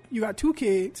out, you got 2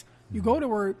 kids, you go to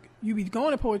work, you be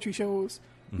going to poetry shows,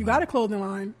 you got a clothing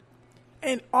line,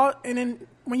 and then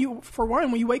when you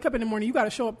wake up in the morning, you got to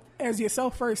show up as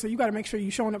yourself first. So you got to make sure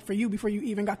you're showing up for you before you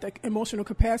even got the emotional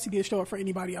capacity to show up for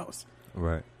anybody else.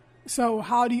 Right. So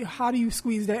how do you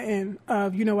squeeze that in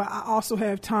of, you know what, I also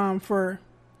have time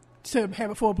to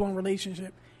have a full-blown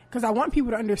relationship? Because I want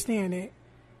people to understand that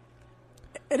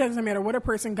it doesn't matter what a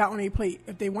person got on their plate.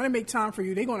 If they want to make time for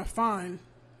you, they're going to find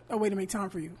a way to make time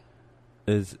for you.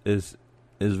 It's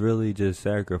really just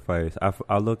sacrifice.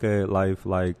 I look at life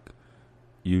like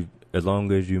you, as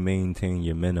long as you maintain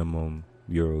your minimum,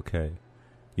 you're okay.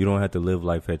 You don't have to live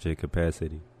life at your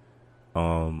capacity.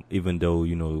 Even though,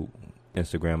 you know,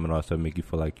 Instagram and all stuff make you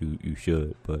feel like you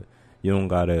should, but you don't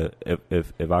gotta.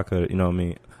 If I could, you know what I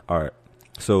mean. All right,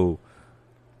 so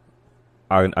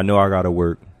I know I gotta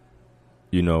work.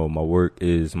 You know, my work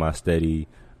is my steady.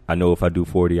 I know if I do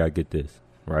 40, I get this,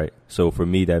 right? So for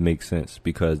me, that makes sense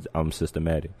because I'm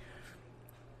systematic.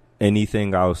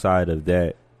 Anything outside of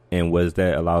that and what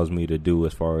that allows me to do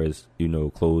as far as, you know,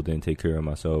 clothing, take care of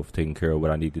myself, taking care of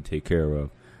what I need to take care of,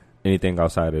 anything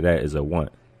outside of that is a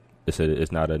want.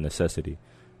 It's not a necessity.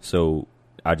 So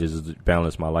I just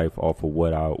balance my life off of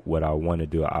what I want to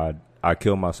do. I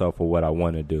kill myself for what I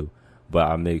want to do, but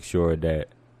I make sure that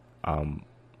I'm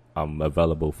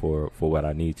available for what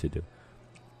I need to do.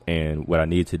 And what I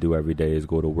need to do every day is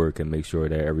go to work and make sure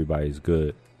that everybody's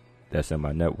good that's in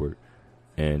my network.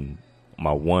 And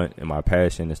my want and my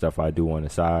passion and stuff I do on the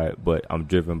side, but I'm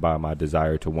driven by my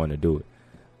desire to want to do it.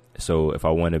 So if I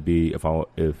want to be,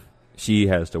 if she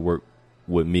has to work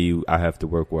with me, I have to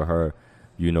work with her.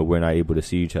 You know, we're not able to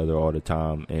see each other all the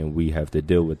time, and we have to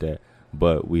deal with that.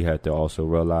 But we have to also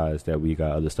realize that we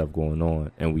got other stuff going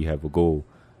on, and we have a goal.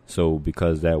 So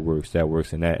because that works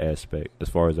in that aspect. As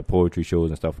far as the poetry shows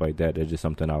and stuff like that, that's just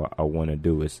something I want to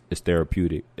do. It's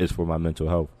therapeutic. It's for my mental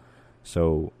health.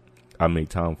 So I make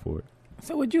time for it.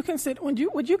 So would you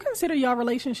consider your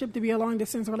relationship to be a long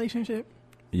distance relationship?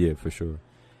 Yeah, for sure.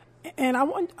 And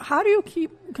how do you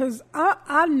keep, because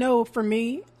I know for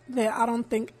me that I don't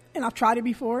think, and I've tried it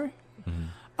before,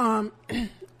 a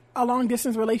long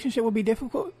distance relationship will be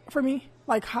difficult for me.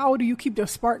 Like, how do you keep the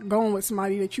spark going with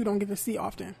somebody that you don't get to see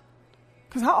often?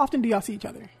 Because how often do y'all see each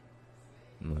other?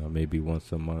 Maybe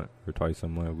once a month or twice a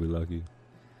month if we're lucky.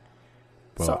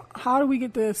 But so how do we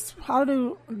get this? How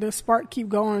do the spark keep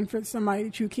going for somebody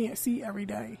that you can't see every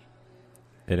day?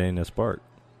 It ain't a spark.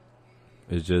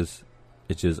 It's just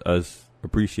us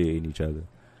appreciating each other.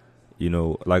 You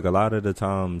know, like a lot of the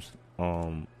times,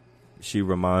 she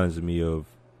reminds me of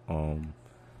a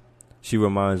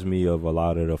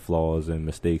lot of the flaws and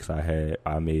mistakes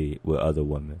I made with other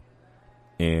women.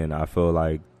 And I feel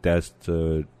like that's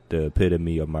the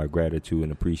epitome of my gratitude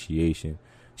and appreciation.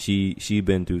 She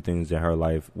been through things in her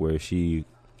life where she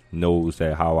knows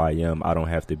that how I am, I don't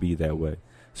have to be that way.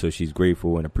 So she's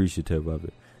grateful and appreciative of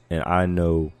it. And I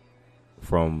know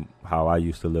from how I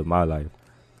used to live my life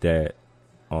that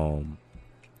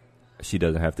she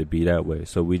doesn't have to be that way.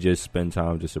 So we just spend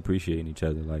time just appreciating each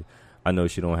other. Like, I know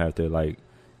she don't have to, like,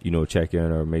 you know, check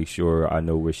in or make sure I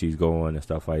know where she's going and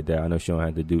stuff like that. I know she don't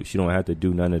have to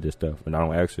do none of this stuff, and I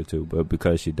don't ask her to, but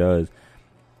because she does,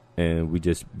 and we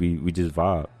just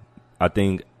vibe. I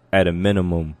think at a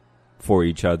minimum for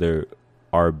each other,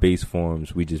 our base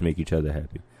forms, we just make each other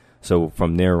happy. So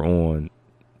from there on,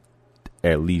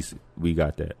 at least we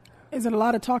got that. Is it a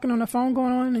lot of talking on the phone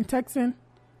going on and texting?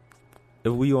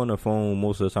 If we on the phone,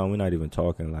 most of the time we're not even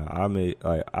talking. Like I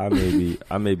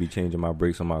may be changing my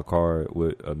brakes on my car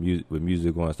with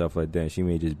music on and stuff like that. And she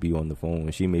may just be on the phone,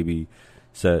 and she may be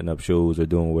setting up shows or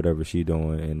doing whatever she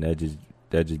doing, and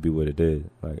that just be what it is.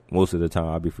 Like most of the time,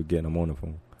 I'll be forgetting I'm on the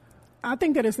phone. I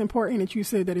think that it's important that you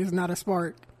said that it's not a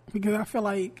spark, because I feel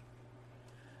like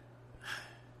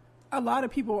a lot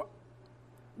of people,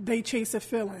 they chase a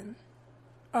feeling.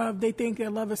 They think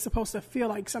that love is supposed to feel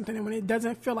like something, and when it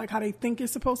doesn't feel like how they think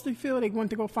it's supposed to feel, they want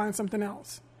to go find something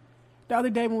else. The other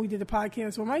day when we did the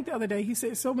podcast with Mike the other day, he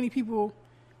said so many people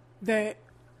that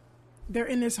they're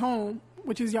in this home,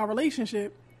 which is your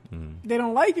relationship, they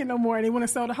don't like it no more, and they want to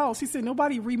sell the house. He said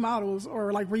nobody remodels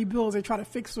or like rebuilds. They try to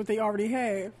fix what they already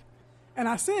have. And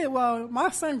I said, well, my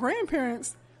son's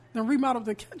grandparents done remodeled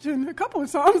the kitchen a couple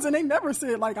of times, and they never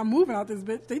said, like, I'm moving out this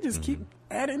bitch. They just keep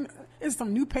adding. It's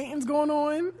some new paintings going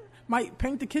on. Might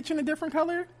paint the kitchen a different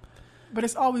color. But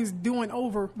it's always doing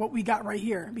over what we got right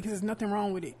here because there's nothing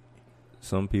wrong with it.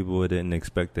 Some people didn't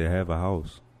expect to have a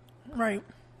house. Right.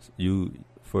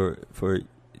 For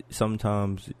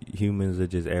sometimes humans are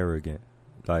just arrogant.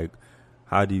 Like,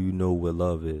 how do you know what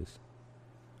love is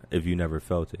if you never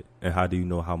felt it? And how do you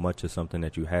know how much of something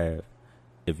that you have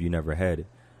if you never had it?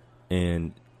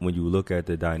 And when you look at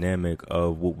the dynamic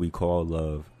of what we call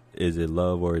love, is it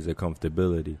love or is it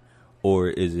comfortability? Or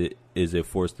is it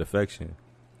forced affection?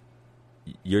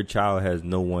 Your child has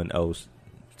no one else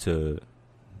to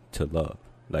love,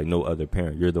 like no other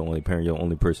parent. You're the only parent. You're the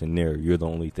only person there. You're the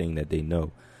only thing that they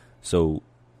know. So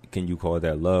can you call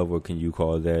that love or can you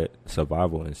call that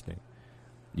survival instinct?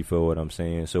 You feel what I'm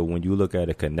saying? So when you look at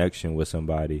a connection with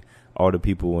somebody, all the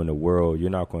people in the world, you're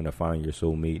not going to find your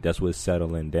soulmate. That's what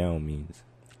settling down means.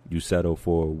 You settle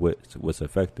for what's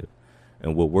effective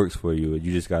and what works for you.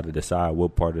 You just got to decide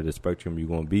what part of the spectrum you're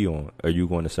going to be on. Are you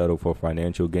going to settle for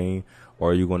financial gain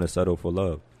or are you going to settle for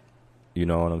love? You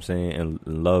know what I'm saying? And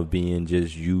love being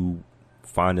just you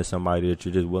finding somebody that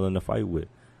you're just willing to fight with,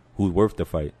 who's worth the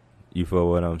fight. You feel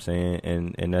what I'm saying?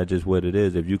 And that's just what it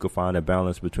is. If you could find a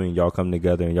balance between y'all come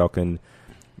together and y'all can,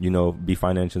 be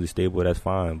financially stable, that's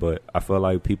fine. But I feel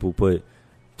like people put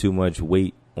too much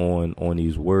weight on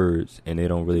these words and they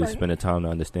don't really spend the time to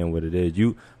understand what it is.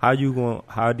 How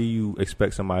do you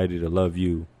expect somebody to love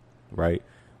you, right,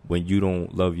 when you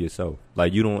don't love yourself?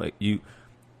 Like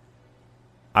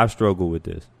I struggle with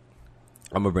this.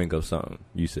 I'm gonna bring up something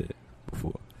you said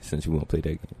before, since you won't play that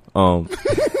game.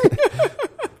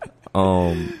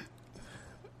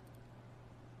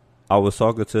 I was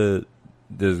talking to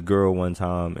this girl one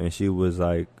time, and she was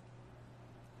like,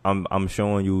 "I'm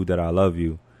showing you that I love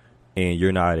you, and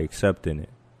you're not accepting it."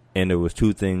 And there was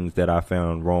two things that I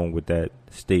found wrong with that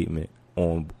statement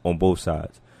on both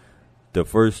sides. The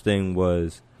first thing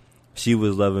was she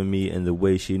was loving me in the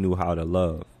way she knew how to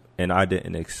love, and I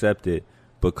didn't accept it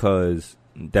because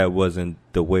that wasn't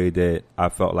the way that I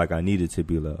felt like I needed to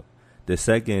be loved. The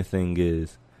second thing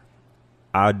is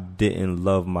I didn't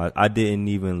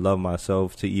even love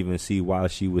myself to even see why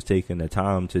she was taking the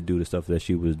time to do the stuff that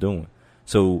she was doing.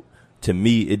 So to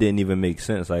me, it didn't even make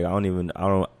sense. Like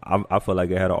I feel like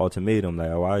it had an ultimatum.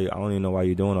 Like, why? I don't even know why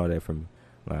you're doing all that for me.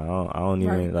 Like I don't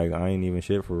even like I ain't even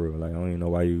shit for real. Like I don't even know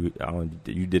why you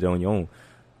did it on your own.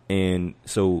 And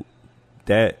so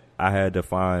that I had to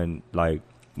find, like,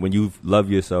 when you love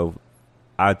yourself,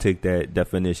 I take that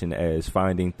definition as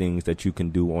finding things that you can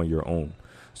do on your own.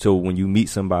 So when you meet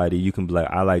somebody, you can be like,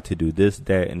 I like to do this,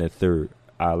 that, and the third.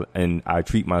 I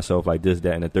treat myself like this,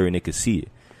 that, and the third, and they can see it.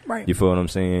 Right. You feel what I'm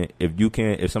saying?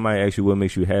 If somebody asks you what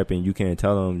makes you happy and you can't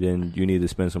tell them, then you need to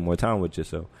spend some more time with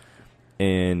yourself.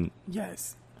 And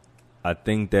yes, I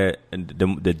think that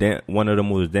one of the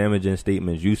most damaging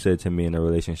statements you said to me in a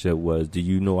relationship was, do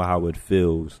you know how it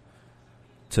feels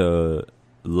to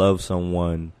love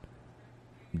someone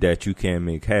that you can't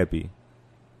make happy?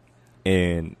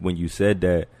 And when you said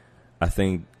that, I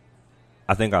think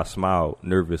I smiled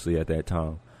nervously at that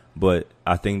time. But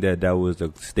I think that was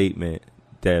a statement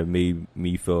that made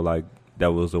me feel like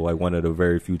that was like one of the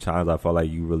very few times I felt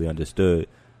like you really understood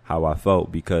how I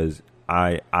felt, because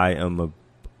I am a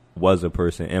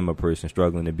person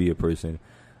struggling to be a person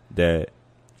that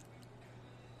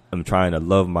I'm trying to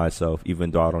love myself, even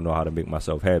though I don't know how to make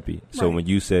myself happy. Right. So when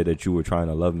you said that you were trying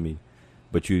to love me,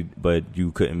 but you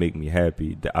couldn't make me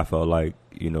happy, I felt like,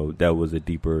 that was a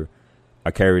deeper,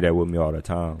 I carry that with me all the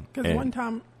time. Because one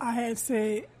time I had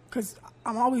said, because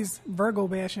I'm always Virgo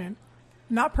bashing,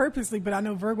 not purposely, but I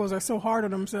know Virgos are so hard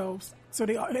on themselves. So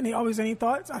they always any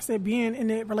thoughts. I said being in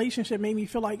that relationship made me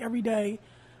feel like every day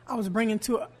I was bringing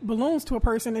balloons to a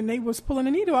person and they was pulling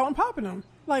a needle out and popping them.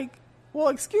 Like, well,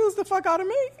 excuse the fuck out of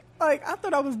me. Like, I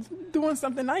thought I was doing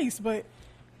something nice, but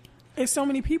it's so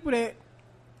many people that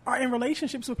are in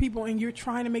relationships with people and you're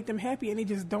trying to make them happy and they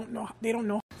just don't know. They don't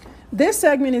know. This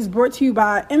segment is brought to you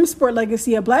by M Sport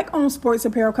Legacy, a black-owned sports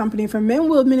apparel company for men,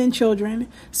 women, and children.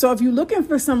 So if you're looking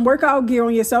for some workout gear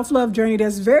on your self-love journey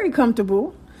that's very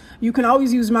comfortable, you can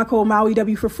always use my code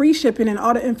MAUIW for free shipping, and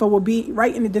all the info will be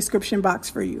right in the description box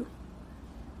for you.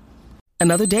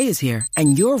 Another day is here,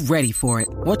 and you're ready for it.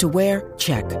 What to wear?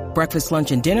 Check. Breakfast,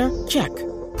 lunch, and dinner? Check.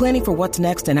 Planning for what's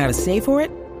next and how to save for it?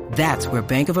 That's where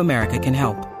Bank of America can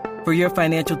help. For your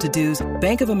financial to-dos,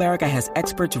 Bank of America has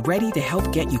experts ready to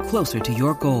help get you closer to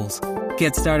your goals.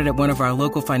 Get started at one of our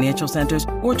local financial centers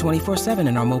or 24/7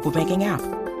 in our mobile banking app.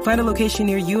 Find a location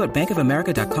near you at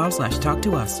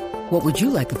bankofamerica.com/talktous. What would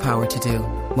you like the power to do?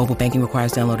 Mobile banking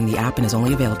requires downloading the app and is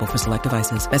only available for select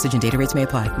devices. Message and data rates may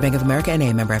apply. Bank of America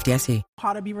N.A., member FDIC.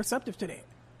 How to be receptive to that.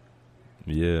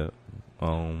 Yeah.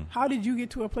 How did you get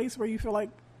to a place where you feel like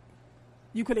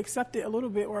you could accept it a little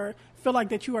bit or feel like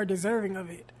that you are deserving of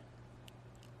it?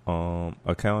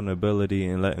 Accountability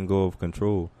and letting go of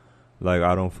control. Like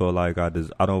I don't feel like I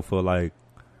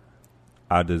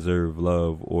deserve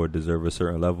love or deserve a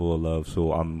certain level of love,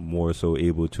 so I'm more so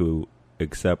able to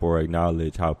accept or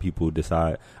acknowledge how people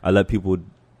decide. I let people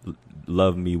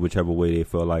love me whichever way they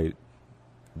feel like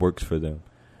works for them,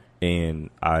 and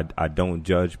I don't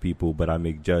judge people, but I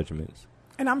make judgments.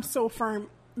 And I'm so firm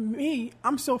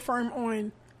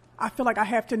on, I feel like I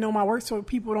have to know my worth so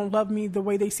people don't love me the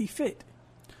way they see fit.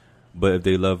 But if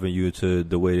they loving you to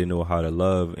the way they know how to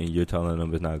love and you're telling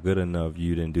them it's not good enough,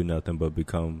 you didn't do nothing but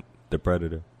become the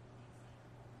predator.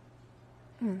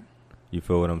 You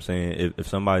feel what I'm saying? If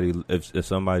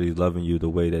somebody's loving you the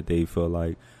way that they feel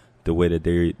like, the way that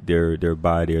their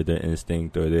body or their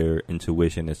instinct or their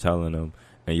intuition is telling them,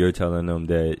 and you're telling them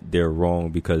that they're wrong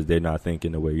because they're not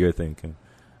thinking the way you're thinking,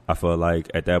 I feel like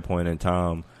at that point in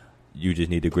time, you just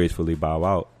need to gracefully bow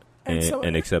out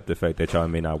and accept the fact that y'all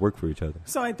may not work for each other.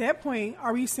 So at that point,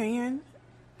 are we saying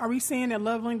that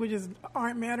love languages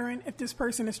aren't mattering if this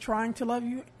person is trying to love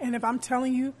you, and if I'm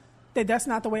telling you that that's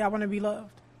not the way I want to be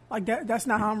loved, like that's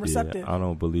not how I'm receptive? Yeah, I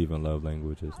don't believe in love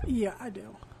languages, though. Yeah, I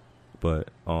do. But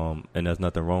and there's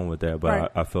nothing wrong with that. But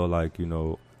right. I feel like, you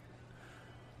know,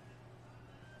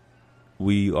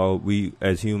 we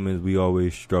as humans, we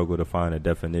always struggle to find a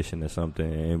definition of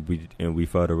something, and we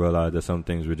fail to realize that some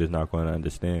things we're just not going to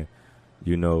understand.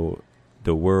 You know,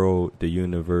 the world, the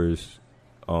universe,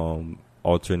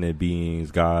 alternate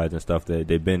beings, gods and stuff, that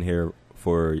they've been here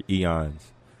for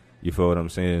eons. You feel what I'm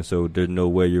saying? So there's no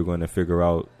way you're going to figure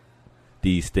out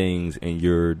these things in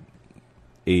your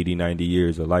 80, 90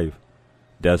 years of life.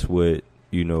 That's what,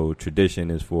 you know, tradition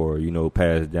is for, you know,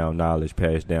 pass down knowledge,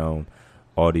 pass down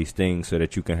all these things so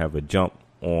that you can have a jump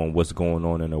on what's going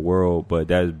on in the world. But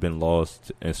that has been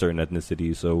lost in certain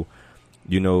ethnicities. So,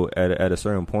 you know, at a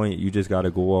certain point, you just got to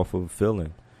go off of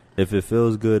feeling. If it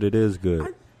feels good, it is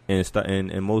good.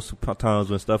 And most times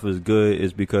when stuff is good,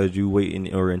 it's because you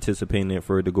waiting or anticipating it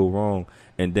for it to go wrong.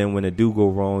 And then when it do go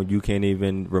wrong, you can't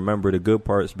even remember the good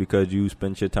parts because you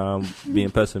spent your time being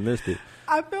pessimistic.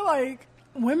 I feel like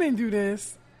women do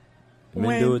this.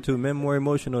 Men do it too. Men more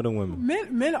emotional than women.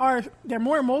 They're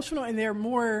more emotional and they're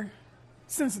more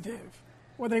sensitive,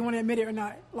 whether they want to admit it or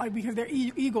not. Like, because their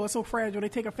ego is so fragile, they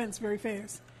take offense very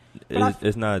fast.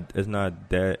 It's not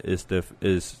that. It's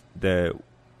that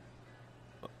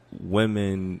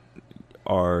women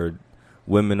are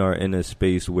in a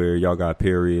space where y'all got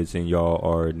periods and y'all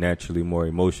are naturally more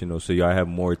emotional, so y'all have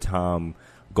more time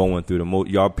going through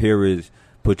y'all periods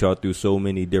put y'all through so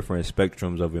many different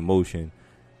spectrums of emotion.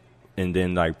 And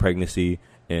then like pregnancy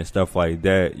and stuff like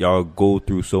that, y'all go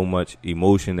through so much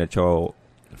emotion that y'all,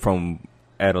 from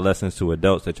adolescents to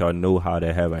adults, that y'all know how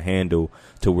to have a handle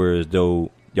to where as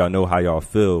though y'all know how y'all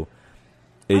feel.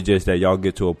 It's just that y'all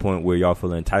get to a point where y'all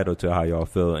feel entitled to how y'all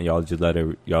feel and y'all just let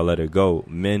it go.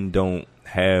 Men don't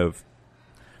have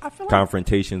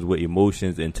confrontations with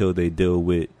emotions until they deal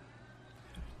with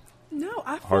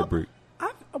heartbreak.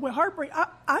 With heartbreak,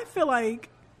 I feel like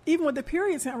even with the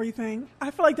periods and everything,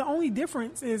 I feel like the only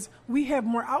difference is we have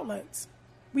more outlets.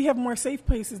 We have more safe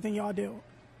places than y'all do.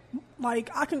 Like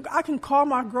I can call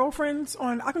my girlfriends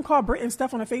I can call Britt and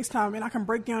stuff on a FaceTime, and I can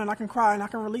break down and I can cry and I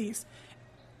can release.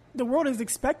 The world is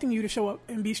expecting you to show up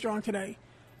and be strong today.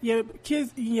 Your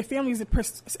kids, your family is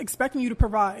expecting you to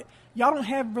provide. Y'all don't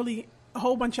have really a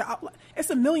whole bunch of outlets. It's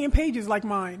a million pages like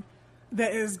mine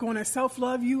that is going to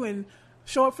self-love you and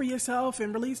show up for yourself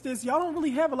and release this. Y'all don't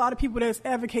really have a lot of people that's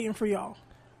advocating for y'all.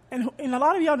 And a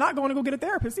lot of y'all not going to go get a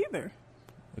therapist either.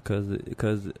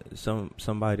 Because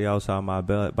somebody outside my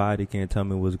body can't tell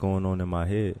me what's going on in my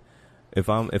head. If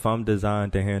I'm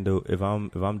designed to handle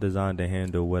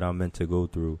what I'm meant to go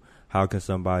through, how can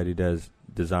somebody that's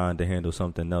designed to handle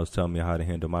something else tell me how to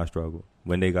handle my struggle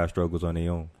when they got struggles on their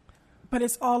own? But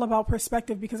it's all about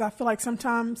perspective, because I feel like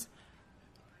sometimes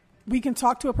we can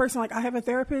talk to a person, like I have a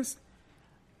therapist,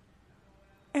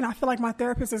 and I feel like my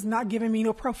therapist is not giving me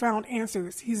no profound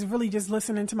answers. He's really just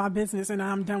listening to my business, and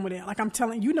I'm done with it. Like I'm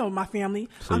telling, my family.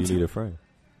 So you need a friend.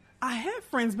 I have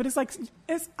friends, but I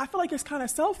feel like it's kind of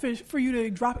selfish for you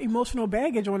to drop emotional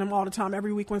baggage on them all the time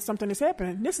every week when something is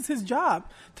happening. This is his job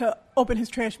to open his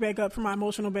trash bag up for my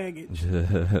emotional baggage.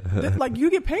 Like,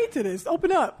 you get paid to this.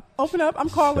 Open up. I'm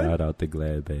calling. Shout out the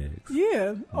Glad bags.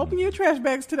 Yeah. Open your trash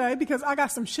bags today because I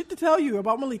got some shit to tell you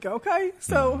about Malika, okay?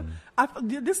 So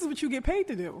this is what you get paid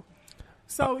to do.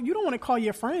 So you don't want to call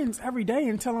your friends every day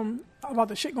and tell them about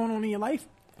the shit going on in your life.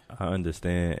 I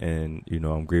understand, and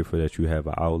I'm grateful that you have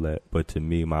an outlet. But to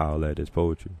me, my outlet is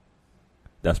poetry.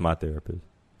 That's my therapist.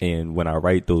 And when I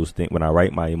write those things, when I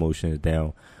write my emotions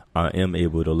down, I am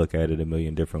able to look at it a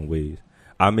million different ways.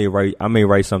 I may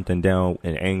write something down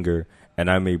in anger,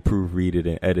 and I may proofread it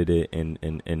and edit it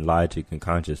in logic and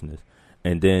consciousness,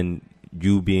 and then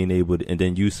you being able to, and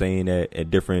then you saying that at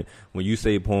different, when you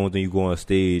say poems and you go on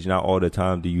stage, not all the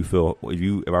time do you feel,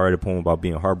 if I write a poem about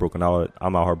being heartbroken,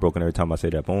 I'm not heartbroken every time I say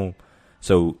that poem.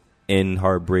 So in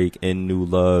heartbreak, in new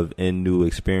love, in new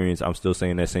experience, I'm still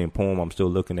saying that same poem. I'm still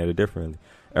looking at it differently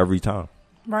every time.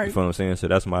 Right. You feel what I'm saying? So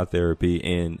that's my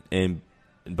therapy.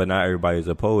 But not everybody's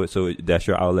a poet. So that's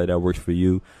your outlet that works for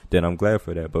you. Then I'm glad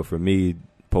for that. But for me,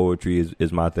 poetry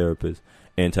is my therapist.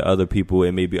 And to other people,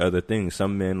 it may be other things.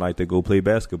 Some men like to go play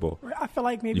basketball. I feel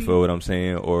like maybe. You feel what I'm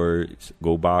saying? Or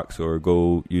go box or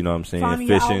go, you know what I'm saying, finding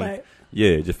fishing. Your outlet.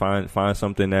 Yeah, just find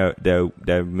something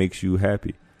that makes you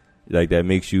happy. Like that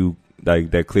makes you,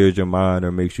 like that clears your mind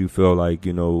or makes you feel like,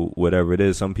 whatever it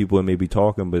is. Some people may be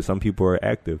talking, but some people are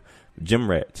active. Gym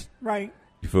rats. Right.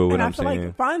 You feel what and I'm saying? I feel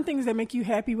like find things that make you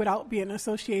happy without being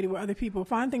associated with other people.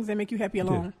 Find things that make you happy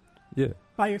alone. Yeah.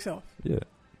 By yourself. Yeah.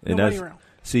 And nobody around.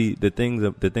 See, the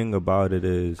thing about it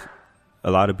is, a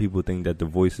lot of people think that the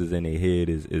voices in their head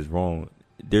is wrong.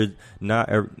 There's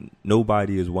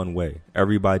nobody is one way.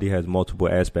 Everybody has multiple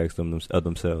aspects of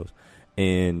themselves,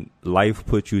 and life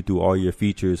puts you through all your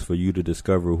features for you to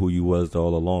discover who you was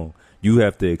all along. You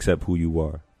have to accept who you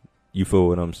are. You feel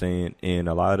what I'm saying? And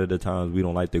a lot of the times we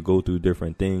don't like to go through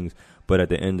different things, but at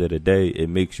the end of the day, it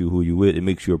makes you who you is. It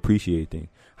makes you appreciate things.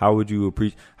 How would you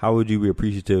be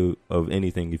appreciative of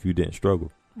anything if you didn't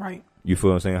struggle? Right. You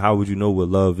feel what I'm saying? How would you know what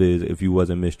love is if you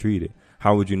wasn't mistreated?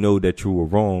 How would you know that you were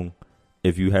wrong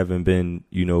if you haven't been,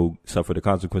 suffer the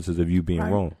consequences of you being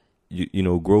wrong?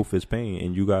 Growth is pain,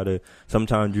 and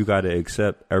sometimes you gotta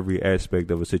accept every aspect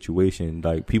of a situation.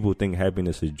 Like, people think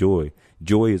happiness is joy.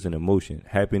 Joy is an emotion.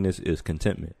 Happiness is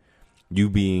contentment. You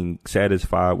being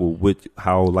satisfied with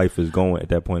how life is going at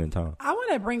that point in time. I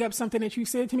want to bring up something that you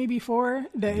said to me before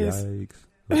that is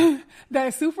that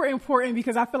is super important,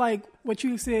 because I feel like what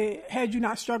you said, had you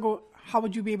not struggled, how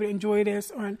would you be able to enjoy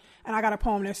this? And I got a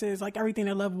poem that says, like, everything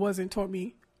that love wasn't taught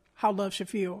me how love should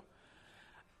feel.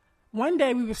 One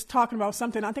day we was talking about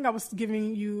something. I think I was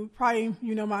giving you probably,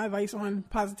 my advice on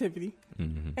positivity.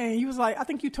 Mm-hmm. And you was like, I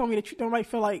think you told me that you don't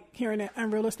feel like hearing that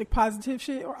unrealistic positive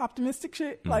shit or optimistic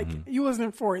shit. Mm-hmm. Like, you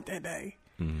wasn't for it that day.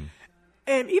 Mm-hmm.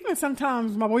 And even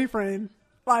sometimes my boyfriend,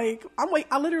 like,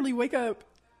 I literally wake up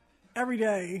every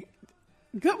day.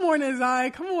 Good morning, Zai.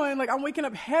 Come on. Like, I'm waking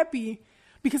up happy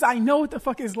because I know what the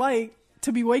fuck it's like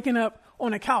to be waking up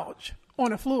on a couch,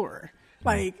 on a floor,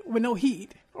 like, with no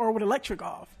heat or with electric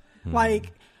off. Mm-hmm.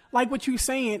 Like what you're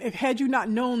saying, had you not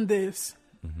known this,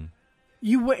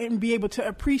 you wouldn't be able to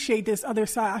appreciate this other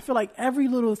side. I feel like every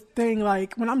little thing,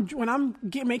 like when I'm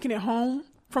making it home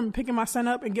from picking my son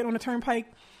up and get on the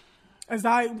turnpike,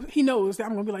 he knows that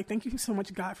I'm going to be like, thank you so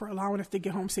much, God, for allowing us to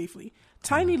get home safely.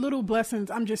 Tiny little blessings,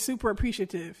 I'm just super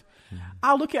appreciative.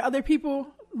 I'll look at other people,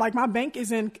 like my bank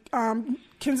is in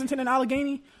Kensington and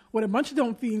Allegheny, with a bunch of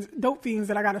dope fiends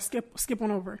that I got to skip on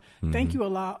over. Mm-hmm.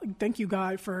 Thank you,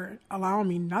 God, for allowing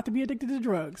me not to be addicted to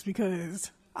drugs,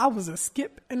 because I was a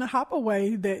skip and a hop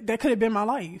away that could have been my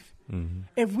life. Mm-hmm.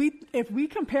 If we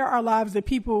compare our lives to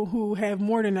people who have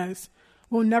more than us,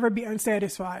 we'll never be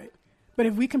unsatisfied. But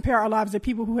if we compare our lives to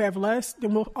people who have less,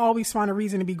 then we'll always find a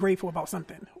reason to be grateful about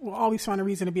something. We'll always find a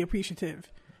reason to be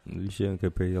appreciative. You shouldn't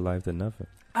compare your life to nothing.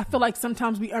 I feel like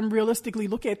sometimes we unrealistically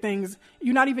look at things.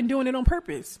 You're not even doing it on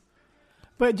purpose.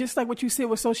 But just like what you said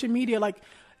with social media, like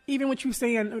even what you're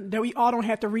saying, that we all don't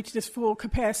have to reach this full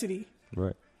capacity.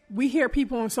 Right. We hear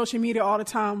people on social media all the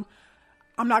time,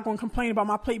 I'm not going to complain about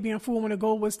my plate being full when the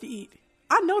goal was to eat.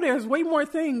 I know there's way more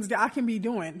things that I can be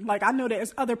doing. Like, I know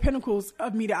there's other pinnacles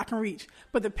of me that I can reach.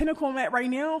 But the pinnacle I'm at right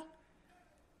now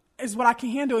is what I can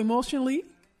handle emotionally.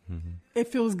 Mm-hmm. It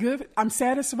feels good. I'm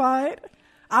satisfied.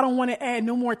 I don't want to add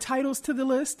no more titles to the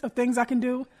list of things I can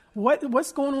do.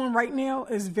 What's going on right now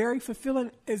is very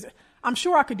fulfilling. I'm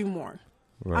sure I could do more.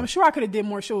 Right. I'm sure I could have did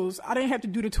more shows. I didn't have to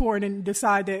do the tour and then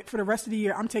decide that for the rest of the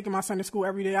year, I'm taking my son to school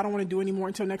every day. I don't want to do any more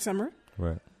until next summer.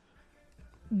 Right.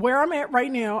 where I'm at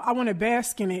right now, I want to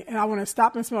bask in it, and I want to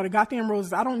stop and smell the goddamn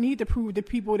roses. I don't need to prove to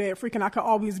people that freaking I could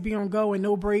always be on go and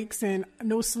no breaks and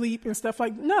no sleep and stuff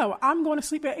like. No, I'm going to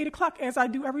sleep at 8 o'clock as I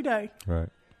do every day. Right.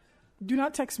 Do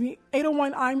not text me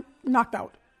 8:01. I'm knocked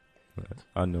out. Right.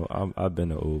 I know. I've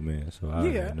been an old man, so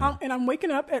I'm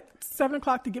waking up at 7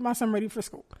 o'clock to get my son ready for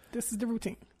school. This is the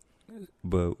routine.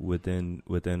 But within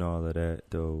all of that,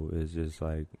 though, it's just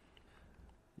like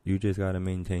you just got to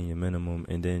maintain your minimum,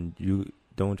 and then you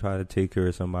don't try to take care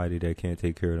of somebody that can't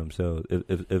take care of themselves.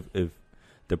 If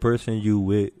the person you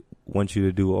with wants you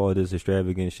to do all this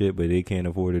extravagant shit, but they can't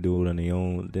afford to do it on their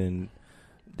own, then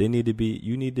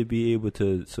you need to be able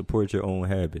to support your own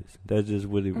habits. That's just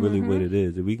really what it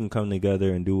is. If we can come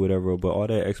together and do whatever, but all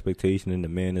that expectation and the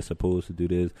man is supposed to do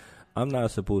this, I'm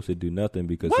not supposed to do nothing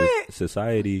because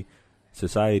society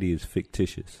is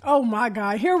fictitious. Oh my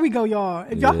God, here we go, y'all.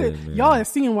 If y'all are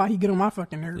seeing why he get on my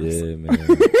fucking nerves. Yeah,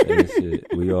 man.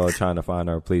 We all trying to find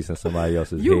our place in somebody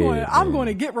else's head. I'm going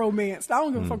to get romanced. I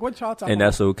don't give a fuck what y'all talking about. And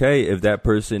that's okay if that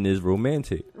person is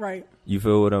romantic. Right. You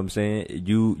feel what I'm saying?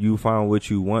 You find what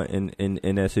you want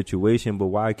in that situation, but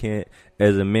why can't,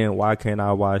 as a man, why can't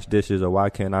I wash dishes, or why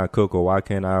can't I cook, or why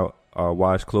can't I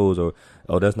wash clothes, or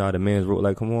that's not a man's role?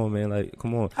 Like, come on, man. Like,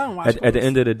 come on. I don't wash at the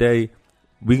end of the day,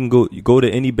 we can go to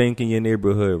any bank in your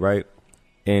neighborhood, right,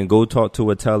 and go talk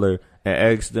to a teller and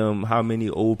ask them how many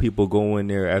old people go in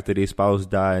there after their spouse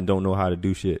died and don't know how to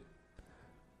do shit.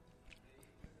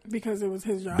 Because it was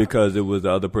his job. Because it was the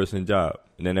other person's job,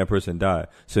 and then that person died.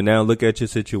 So now look at your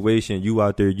situation. You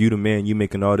out there, you the man, you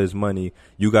making all this money.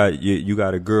 You got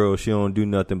a girl, she don't do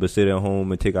nothing but sit at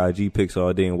home and take IG pics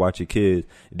all day and watch your kids.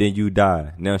 Then you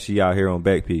die. Now she out here on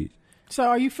Backpage.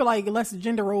 So you feel like less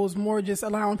gender roles, more just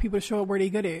allowing people to show up where they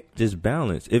good at? Just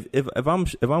balance. If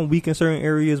I'm weak in certain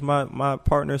areas, my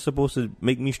partner is supposed to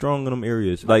make me strong in them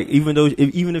areas. Like even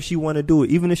if she want to do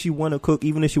it, even if she want to cook,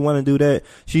 even if she want to do that,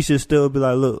 she should still be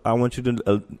like, look, I want you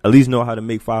to at least know how to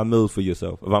make 5 meals for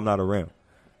yourself if I'm not around.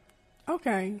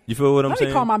 Okay. You feel what I'm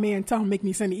saying? Let me call my man and tell him make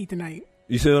me something to eat tonight.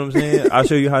 You see what I'm saying? I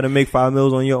show you how to make 5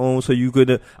 meals on your own, so you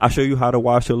could. I show you how to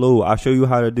wash a load. I show you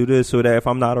how to do this, so that if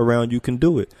I'm not around, you can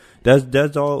do it.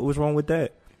 That's all. What's wrong with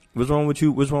that? What's wrong with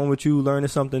you? What's wrong with you learning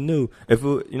something new? If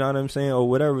you know what I'm saying, or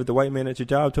whatever. If the white man at your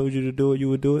job told you to do it, you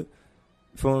would do it.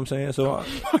 You feel what I'm saying? So, oh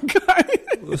my God.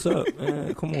 What's up,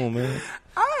 man? Come on, man.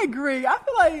 I agree. I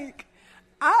feel like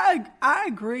I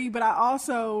agree, but I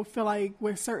also feel like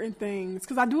with certain things,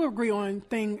 because I do agree on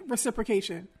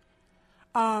reciprocation.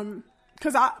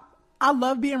 Because I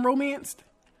love being romanced,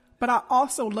 but I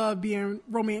also love being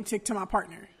romantic to my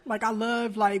partner. Like, I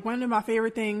love, like, one of my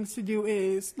favorite things to do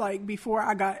is, like, before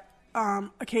I got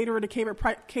a caterer to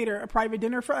cater a private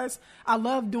dinner for us, I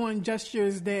love doing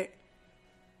gestures that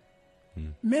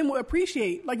men will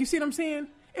appreciate. Like, you see what I'm saying?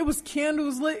 It was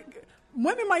candles lit.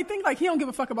 Women might think, like, he don't give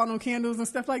a fuck about no candles and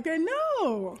stuff like that.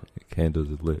 No. Candles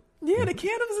is lit. Yeah, the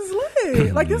candles is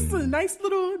lit. Like, this is a nice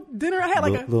little dinner. I had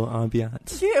like a little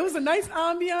ambiance. Yeah, it was a nice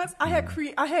ambiance. I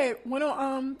had went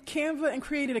on Canva and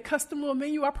created a custom little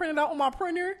menu. I printed out on my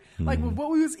printer, like with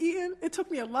what we was eating. It took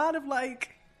me a lot of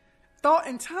like thought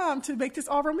and time to make this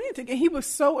all romantic. And he was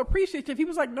so appreciative. He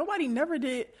was like, nobody never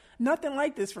did nothing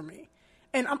like this for me.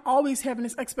 And I'm always having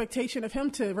this expectation of him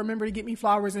to remember to get me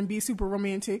flowers and be super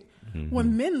romantic.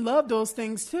 When men love those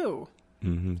things too.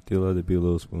 They love to be a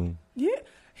little spoon. Yeah.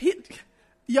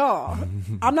 Y'all,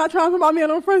 I'm not trying to put my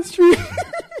man on Front Street.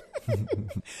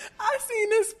 I seen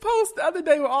this post the other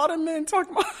day with all the men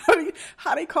talking about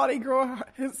how they call their girl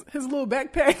his little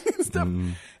backpack and stuff,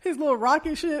 his little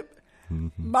rocket ship.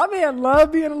 My man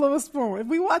love being a little spoon. If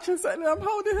we watching something, I'm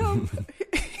holding him.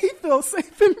 He feels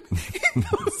safe and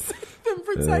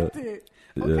protected.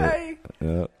 Okay.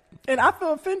 Yeah. And I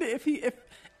feel offended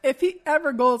if he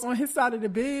ever goes on his side of the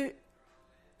bed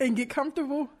and get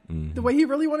comfortable the way he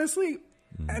really want to sleep,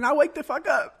 and I wake the fuck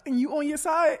up and you on your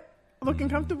side looking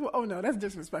comfortable. Oh no, that's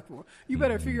disrespectful. You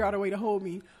better figure out a way to hold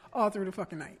me all through the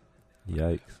fucking night.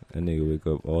 Yikes! That nigga wake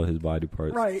up, all his body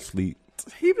parts right. sleep.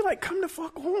 He be like, "Come the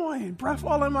fuck on," breath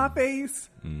all in my face.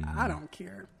 I don't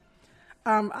care.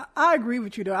 I agree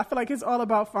with you though. I feel like it's all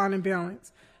about finding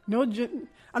balance.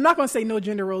 I'm not going to say no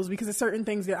gender roles because there's certain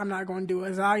things that I'm not going to do.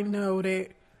 As I know that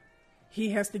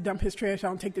he has to dump his trash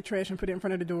out and take the trash and put it in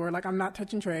front of the door. Like, I'm not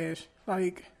touching trash.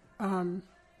 Like, what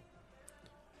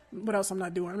else I'm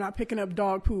not doing? I'm not picking up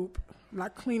dog poop. I'm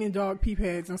not cleaning dog pee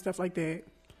pads and stuff like that.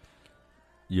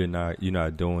 You're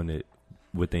not doing it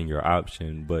within your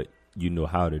option, but you know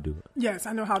how to do it. Yes,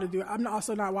 I know how to do it. I'm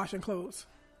also not washing clothes.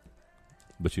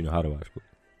 But you know how to wash clothes.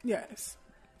 Yes.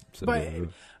 So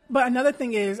but another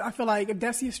thing is, I feel like if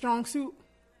that's your strong suit,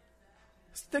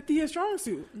 stick to your strong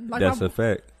suit. Like that's a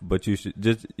fact. But you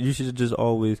should just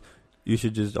always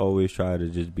try to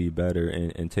just be better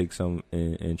and take some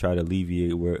and try to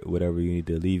alleviate whatever you need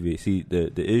to alleviate. See,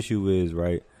 the issue is,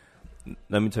 right,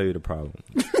 let me tell you the problem.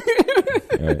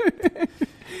 Right.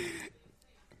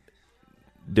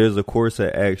 There's a course of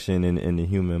action in the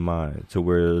human mind to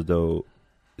where though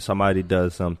somebody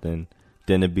does something,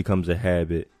 then it becomes a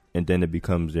habit, and then it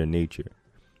becomes their nature.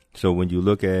 So when you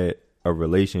look at a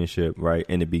relationship, right,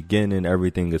 in the beginning,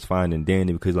 everything is fine and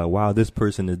dandy because like, wow, this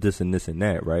person is this and this and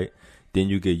that, right? Then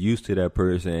you get used to that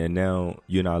person, and now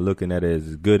you're not looking at it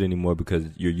as good anymore because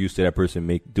you're used to that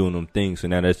person doing them things. So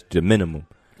now that's the minimum.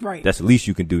 Right. That's the least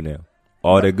you can do now.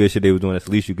 All that good shit they was doing, that's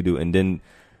the least you could do. And then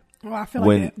well, I feel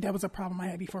like that was a problem I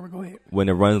had before. We go ahead. When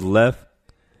it runs left,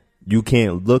 you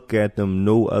can't look at them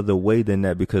no other way than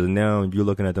that because now you're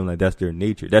looking at them like that's their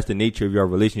nature. That's the nature of your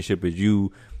relationship is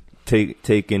you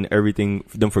taking everything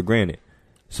them for granted.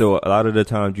 So a lot of the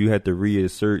times you have to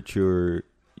reassert your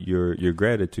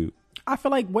gratitude. I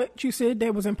feel like what you said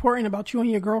that was important about you and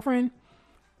your girlfriend,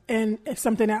 and it's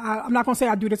something that I'm not going to say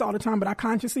I do this all the time, but I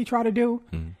consciously try to do,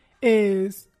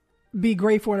 is be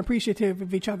grateful and appreciative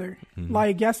of each other. Mm-hmm.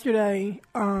 Like yesterday,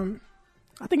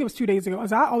 I think it was 2 days ago,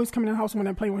 as I always come in the house when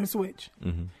I play on his Switch.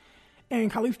 Mm-hmm.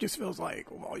 And Khalif just feels like,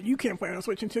 well, you can't play on a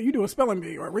Switch until you do a spelling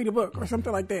bee or read a book or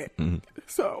something like that. Mm-hmm.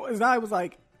 So as I was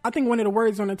like, I think one of the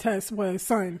words on the test was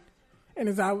son. And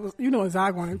as I was, as I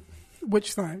wanted,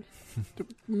 which son?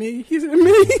 Me? He said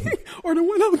me or the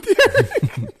one out there?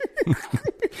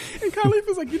 And Khalif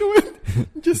was like, you know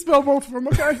what? Just spell both of them,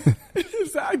 okay?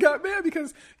 So I got mad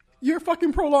because you're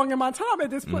fucking prolonging my time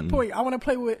at this point. I want to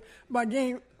play with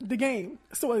the game.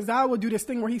 So as I would do this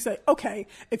thing where he said, okay,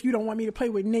 if you don't want me to play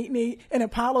with Nate and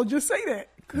Apollo, just say that.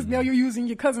 Because now you're using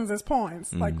your cousins as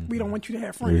pawns. Like, we don't want you to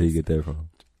have friends. Where did you get that from?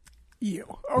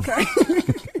 You. Okay.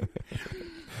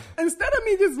 Instead of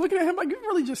me just looking at him like, you're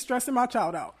really just stressing my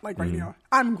child out. Like right now.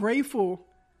 I'm grateful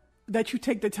that you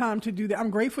take the time to do that. I'm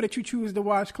grateful that you choose to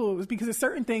wash clothes because there's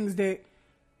certain things that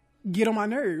get on my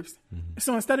nerves. Mm-hmm.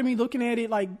 So instead of me looking at it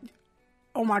like,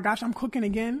 oh my gosh, I'm cooking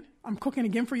again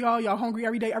for y'all. Y'all hungry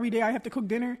every day I have to cook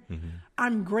dinner. Mm-hmm.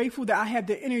 I'm grateful that I have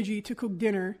the energy to cook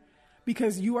dinner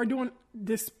because you are doing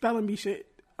this spelling bee shit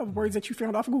of words that you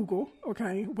found off Google.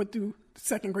 Okay. What do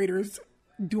second graders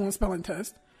do on spelling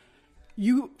test?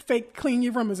 You fake clean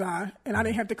your room as and I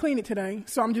didn't have to clean it today.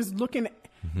 So I'm just looking at,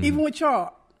 even with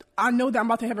y'all, I know that I'm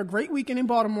about to have a great weekend in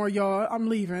Baltimore, y'all. I'm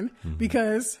leaving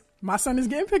because my son is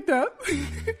getting picked up.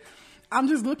 I'm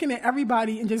just looking at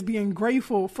everybody and just being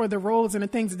grateful for the roles and the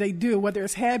things that they do, whether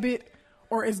it's habit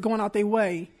or it's going out their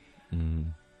way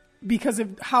because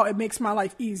of how it makes my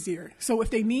life easier. So if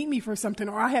they need me for something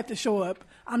or I have to show up,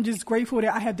 I'm just grateful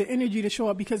that I have the energy to show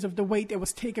up because of the weight that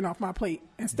was taken off my plate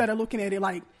instead of looking at it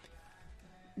like,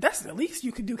 that's the least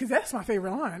you could do because that's my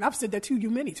favorite line. I've said that to you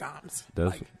many times.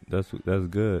 That's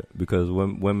good because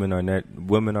women are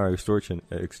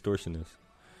extortionists.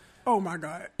 Oh my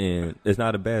God! And it's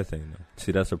not a bad thing though.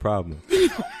 See, that's a problem.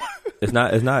 It's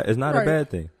not right. A bad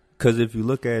thing because if you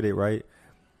look at it right,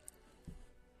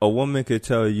 a woman could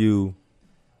tell you,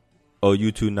 "Oh,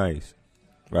 you too nice,"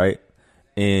 right?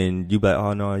 And you be like,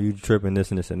 "Oh no, you tripping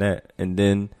this and this and that," and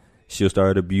then she'll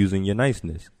start abusing your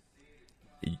niceness.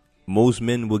 Most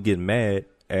men will get mad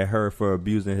at her for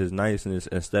abusing his niceness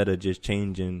instead of just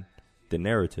changing the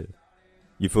narrative.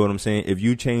 You feel what I'm saying? If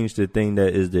you change the thing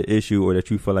that is the issue or that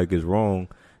you feel like is wrong,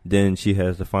 then she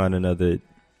has to find another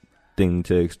thing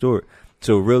to extort.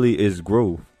 So really it's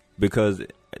growth because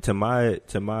to my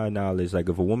knowledge, like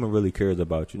if a woman really cares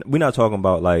about you, we're not talking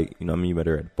about like, you met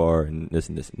her at the bar and this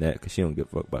and that because she don't give a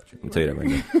fuck about you. I'm tell you that right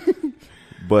now.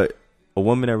 But a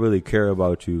woman that really cares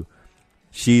about you,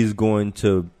 she's going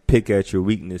to pick at your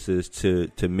weaknesses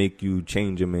to make you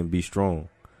change them and be strong.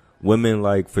 Women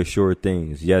like for sure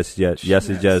things. Yes is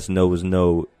yes, no is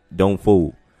no. Don't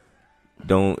fool.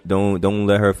 Don't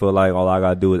let her feel like all I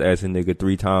gotta do is ask a nigga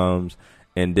 3 times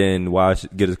and then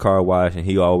get his car washed and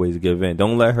he always give in.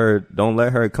 Don't let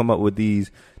her come up with these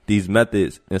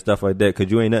methods and stuff like that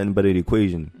because you ain't nothing but an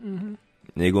equation. Mm-hmm. And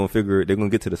they're gonna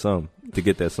get to the sum to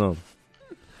get that sum.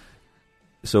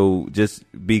 So just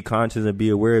be conscious and be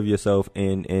aware of yourself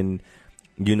and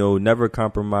never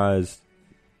compromise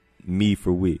me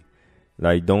for we.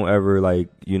 Like don't ever I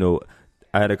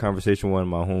had a conversation with one of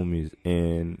my homies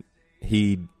and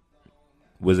he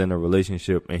was in a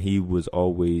relationship and he was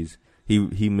always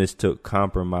he mistook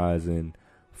compromising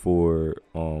for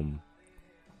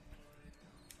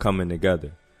coming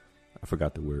together. I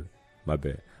forgot the word. My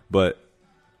bad. But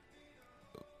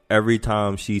every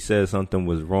time she said something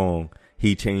was wrong,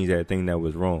 he changed that thing that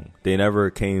was wrong. They never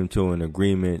came to an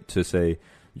agreement to say,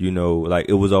 you know, like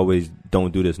it was always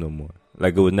don't do this no more.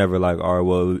 Like it was never like, all right,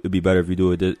 well, it'd be better if you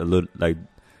do it a little like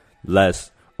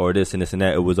less or this and this and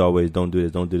that. It was always don't do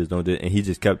this, don't do this, don't do it. And he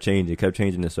just kept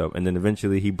changing himself. And then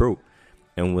eventually he broke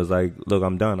and was like, look,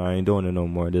 I'm done. I ain't doing it no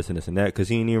more. This and this and that. Because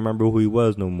he didn't even remember who he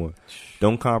was no more.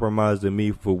 Don't compromise the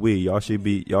me for we. Y'all should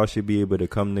be able to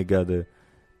come together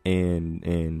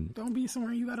and don't be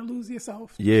somewhere you gotta lose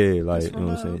yourself. Yeah, like, you know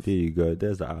what I'm saying? There you go.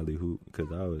 There's the alley hoop.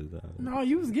 Because I was no,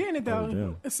 you was getting it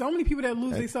though. There's so many people that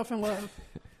lose themselves in love.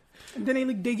 And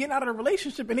then they get out of the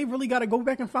relationship and they really got to go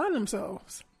back and find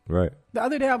themselves. Right. The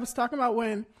other day I was talking about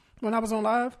when I was on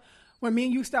live, when me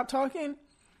and you stopped talking,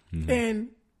 and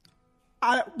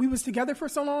we was together for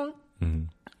so long.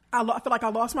 I feel like I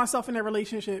lost myself in that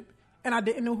relationship, and I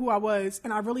didn't know who I was,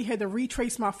 and I really had to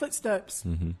retrace my footsteps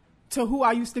to who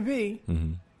I used to be.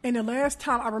 And the last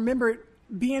time I remembered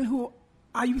being who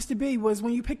I used to be was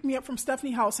when you picked me up from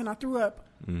Stephanie House and I threw up.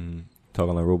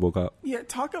 Talking like RoboCop? Yeah,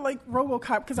 talking like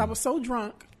RoboCop because I was so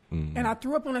drunk and I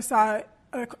threw up on the side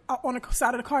of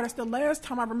the car. That's the last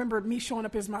time I remember me showing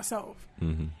up as myself.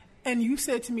 And you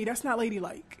said to me, that's not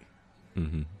ladylike.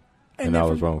 And I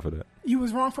was wrong for that. You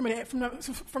was wrong from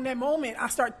that moment. I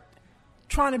start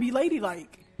trying to be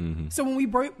ladylike. So when we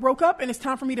broke up and it's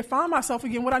time for me to find myself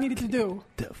again, what I needed to do?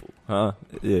 Devil. Huh?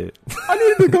 Yeah. I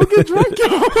needed to go get drunk,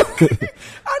 y'all.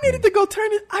 I needed to go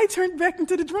I turned back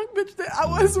into the drunk bitch that I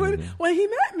was when he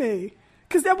met me.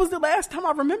 Because that was the last time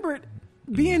I remembered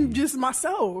being just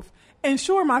myself. And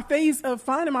sure, my phase of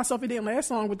finding myself, it didn't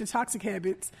last long with the toxic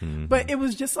habits. But it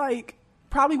was just like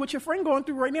probably what your friend going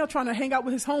through right now, trying to hang out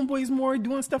with his homeboys more,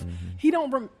 doing stuff. We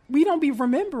don't be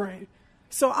remembering.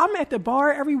 So I'm at the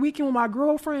bar every weekend with my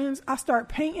girlfriends. I start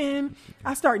painting.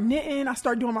 I start knitting. I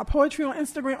start doing my poetry on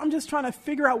Instagram. I'm just trying to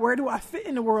figure out where do I fit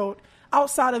in the world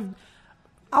outside of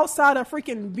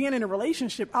freaking being in a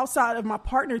relationship, outside of my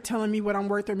partner telling me what I'm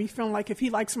worth or me feeling like if he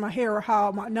likes my hair or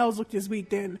how my nails look this week,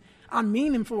 then I'm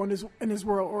meaningful in this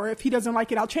world. Or if he doesn't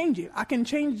like it, I'll change it. I can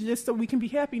change this so we can be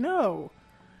happy. No.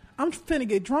 I'm finna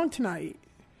get drunk tonight.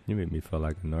 You made me feel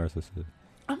like a narcissist.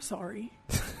 I'm sorry.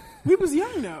 We was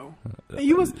young though.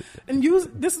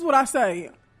 This is what I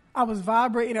say. I was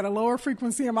vibrating at a lower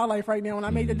frequency in my life right now when I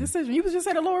made the decision. You was just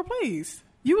at a lower place.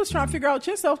 You was trying to figure out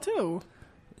yourself too.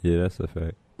 Yeah, that's a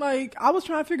fact. Like, I was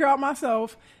trying to figure out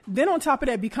myself. Then on top of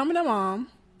that, becoming a mom.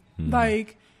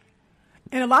 Like,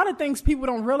 and a lot of things people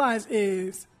don't realize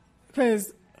is,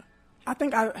 because I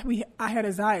think I had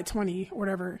a Zai at 20 or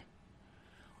whatever.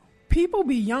 People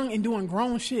be young and doing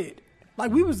grown shit.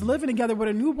 Like, we was living together with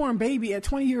a newborn baby at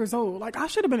 20 years old. Like, I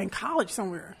should have been in college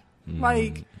somewhere.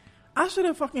 Like, I should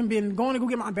have fucking been going to go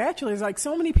get my bachelor's. Like,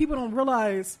 so many people don't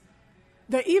realize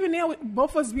that even now, with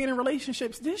both of us being in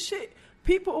relationships, this shit,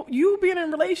 people, you being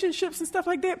in relationships and stuff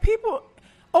like that, people,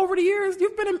 over the years,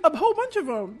 you've been in a whole bunch of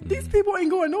them. These people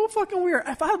ain't going no fucking where.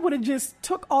 If I would have just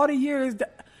took all the years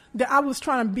that I was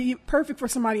trying to be perfect for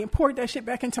somebody and poured that shit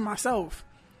back into myself,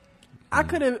 I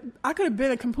could have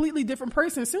been a completely different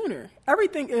person sooner.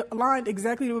 Everything aligned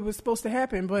exactly to what was supposed to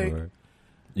happen, but right.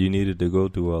 You needed to go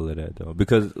through all of that though,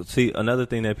 because see, another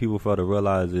thing that people fail to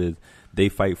realize is they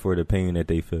fight for the pain that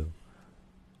they feel.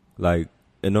 Like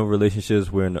in no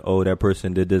relationships where that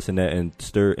person did this and that and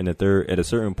stir in the third, at a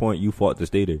certain point you fought to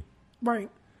stay there. Right.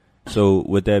 So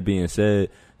with that being said,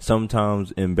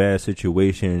 sometimes in bad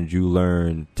situations you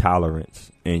learn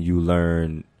tolerance and you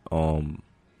learn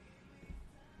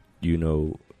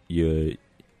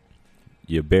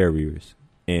your barriers,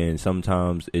 and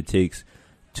sometimes it takes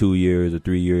 2 years or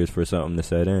 3 years for something to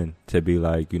set in, to be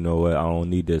like, you know what, I don't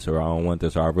need this, or I don't want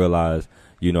this, or I realize,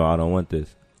 I don't want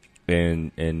this,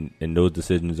 and those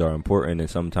decisions are important, and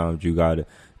sometimes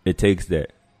it takes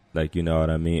that, like, you know what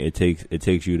I mean, it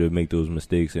takes you to make those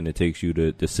mistakes, and it takes you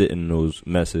to sit in those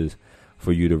messes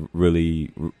for you to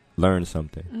really learn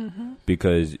something,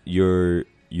 because your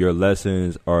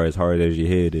lessons are as hard as your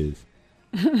head is.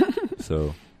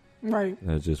 So right,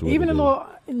 that's just what even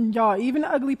even the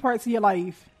ugly parts of your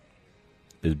life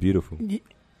is beautiful.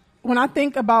 When I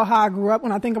think about how I grew up,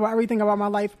 when I think about everything about my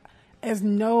life, there's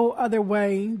no other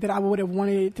way that I would have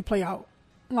wanted it to play out.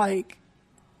 Like,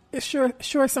 it's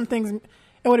sure some things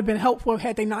it would have been helpful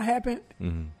had they not happened.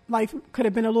 Life could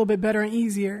have been a little bit better and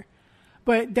easier,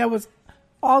 but there was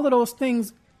all of those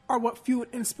things are what fueled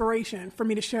inspiration for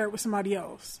me to share it with somebody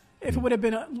else. If it would have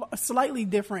been a slightly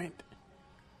different,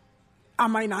 I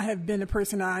might not have been the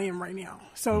person I am right now.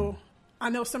 So I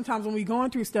know sometimes when we're going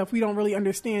through stuff, we don't really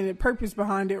understand the purpose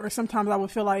behind it. Or sometimes I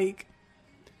would feel like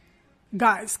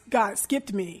God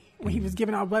skipped me when he was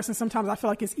giving out blessings. Sometimes I feel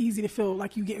like it's easy to feel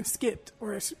like you getting skipped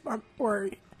or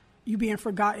you being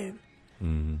forgotten.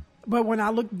 Mm-hmm. But when I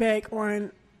look back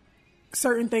on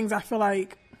certain things, I feel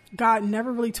like God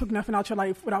never really took nothing out your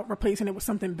life without replacing it with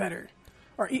something better.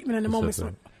 Or even in the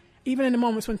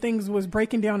moments when things was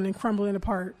breaking down and crumbling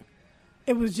apart,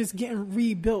 it was just getting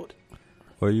rebuilt.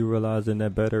 Or you realizing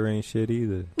that better ain't shit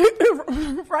either.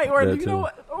 Right. Or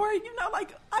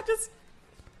like I just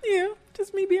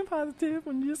me being positive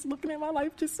and just looking at my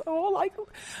life just all like,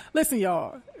 listen,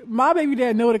 y'all, my baby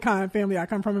dad know the kind of family I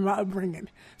come from in my upbringing.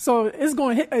 So it's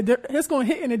going to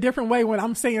hit in a different way when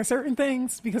I'm saying certain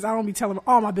things, because I don't be telling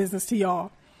all my business to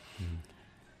y'all. Mm-hmm.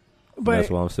 But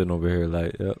that's why I'm sitting over here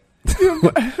like, yep.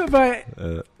 but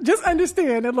just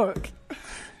understand that, look,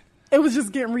 it was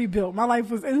just getting rebuilt. My life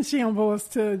was in shambles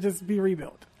to just be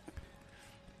rebuilt.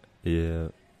 Yeah.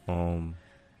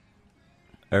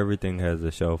 Everything has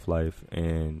a shelf life,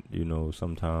 and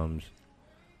sometimes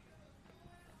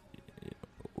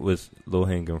with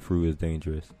low-hanging fruit is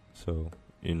dangerous. So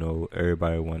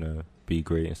everybody want to be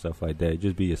great and stuff like that.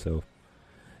 Just be yourself.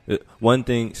 One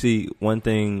thing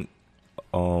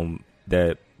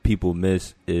that people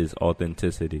miss is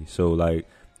authenticity. So like,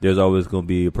 there's always going to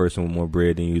be a person with more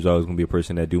bread than you. There's always going to be a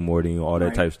person that do more than you, all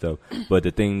that type of stuff. But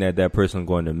the thing that person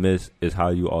going to miss is how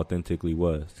you authentically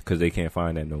was, because they can't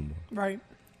find that no more. Right.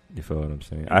 You feel what I'm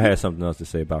saying? I had something else to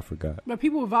say, but I forgot. But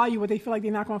people value what they feel like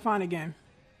they're not going to find again.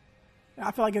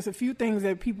 I feel like it's a few things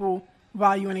that people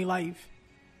value in their life.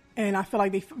 And I feel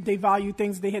like they value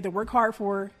things they had to work hard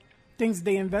for, things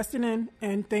they invested in,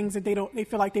 and things that they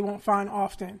feel like they won't find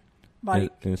often.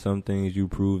 Like, and some things you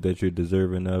prove that you're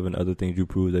deserving of, and other things you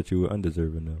prove that you were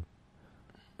undeserving of.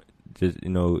 Just,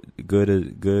 good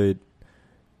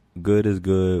is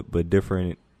good, but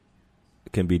different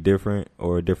can be different,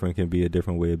 or different can be a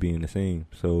different way of being the same.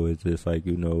 So it's just like,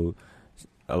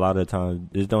 a lot of times,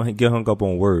 just don't get hung up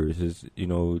on words. Just,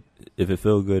 if it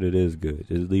feels good, it is good.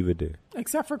 Just leave it there.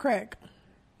 Except for crack.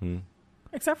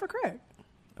 Except for crack.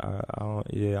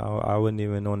 I wasn't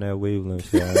even on that wavelength.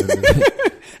 So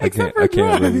I can't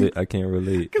relate.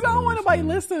 Because I don't want nobody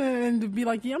listening and to be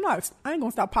like, yeah, I ain't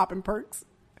gonna stop popping perks.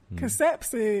 Because Sap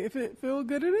said, if it feel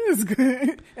good, it is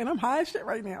good. And I'm high as shit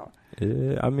right now.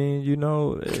 Yeah, I mean,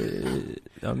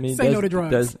 say no to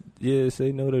drugs.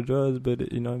 Say no to drugs, but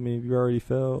if you already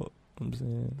felt, I'm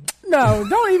saying. No,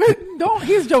 don't.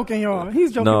 He's joking, y'all.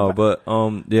 He's joking. No, but I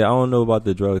don't know about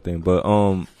the drug thing, but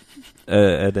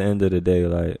at the end of the day,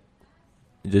 like,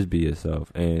 just be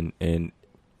yourself, and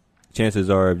chances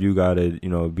are, if you gotta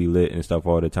be lit and stuff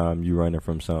all the time, you running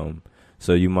from something.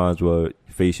 So you might as well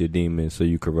face your demons, so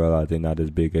you can realize they're not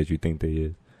as big as you think they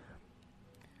is.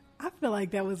 I feel like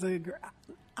that was I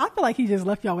feel like he just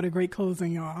left y'all with a great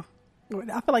closing, y'all.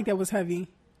 I feel like that was heavy.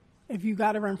 If you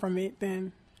gotta run from it,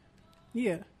 then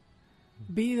yeah,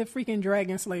 be the freaking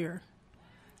dragon slayer.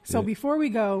 So before we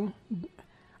go,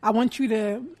 I want you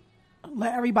to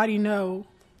let everybody know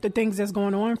the things that's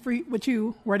going on with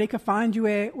you, where they could find you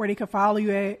at, where they could follow you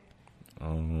at.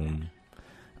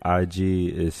 IG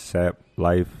is Sap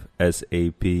Life,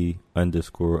 SAP__LIFE.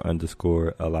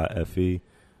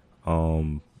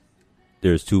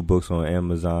 There's 2 books on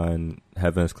Amazon,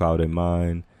 Heaven's Clouded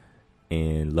Mind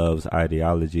and Love's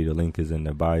Ideology. The link is in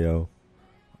the bio.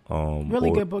 Really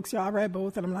good books, y'all. I read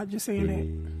both, and I'm not just saying that.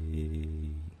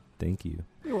 Thank you.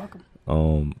 You're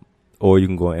welcome. Or you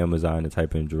can go on Amazon and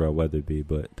type in Jarrell Weatherby,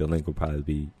 but the link will probably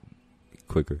be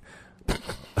quicker.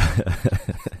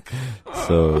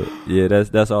 So yeah,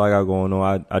 that's all I got going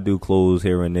on. I do clothes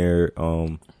here and there,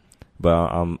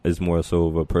 but it's more so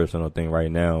of a personal thing right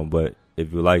now. But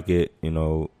if you like it,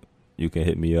 you can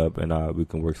hit me up and we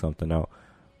can work something out.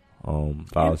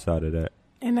 Outside of that,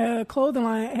 and the clothing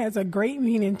line has a great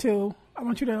meaning too. I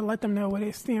want you to let them know what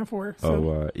it stands for.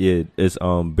 So. It's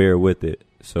Bear With It.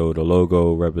 So the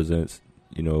logo represents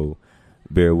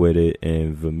bear with it,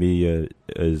 and Vamia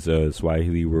is a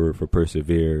Swahili word for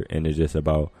persevere, and it's just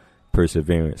about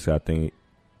perseverance. I think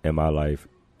in my life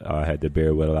I had to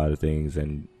bear with a lot of things,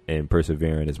 and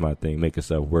persevering is my thing, making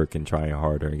stuff work and trying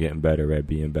harder and getting better at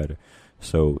being better.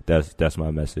 So that's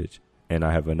my message. And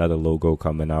I have another logo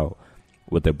coming out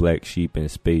with a black sheep in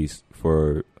space,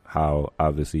 for how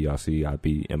obviously y'all see I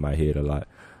be in my head a lot.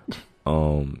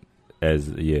 So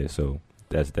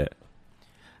that's that.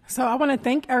 So I want to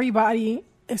thank everybody,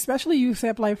 especially you,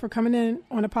 Sap Life, for coming in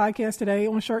on the podcast today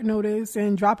on short notice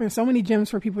and dropping so many gems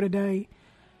for people today,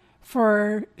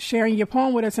 for sharing your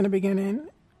poem with us in the beginning,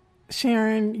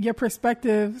 sharing your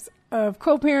perspectives of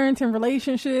co-parenting,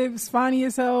 relationships, finding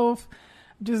yourself,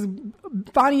 just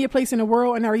finding your place in the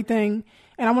world and everything.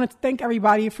 And I want to thank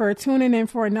everybody for tuning in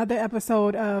for another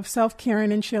episode of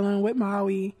Self-Caring and Chilling with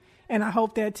Maui. And I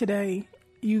hope that today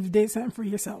you've did something for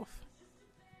yourself.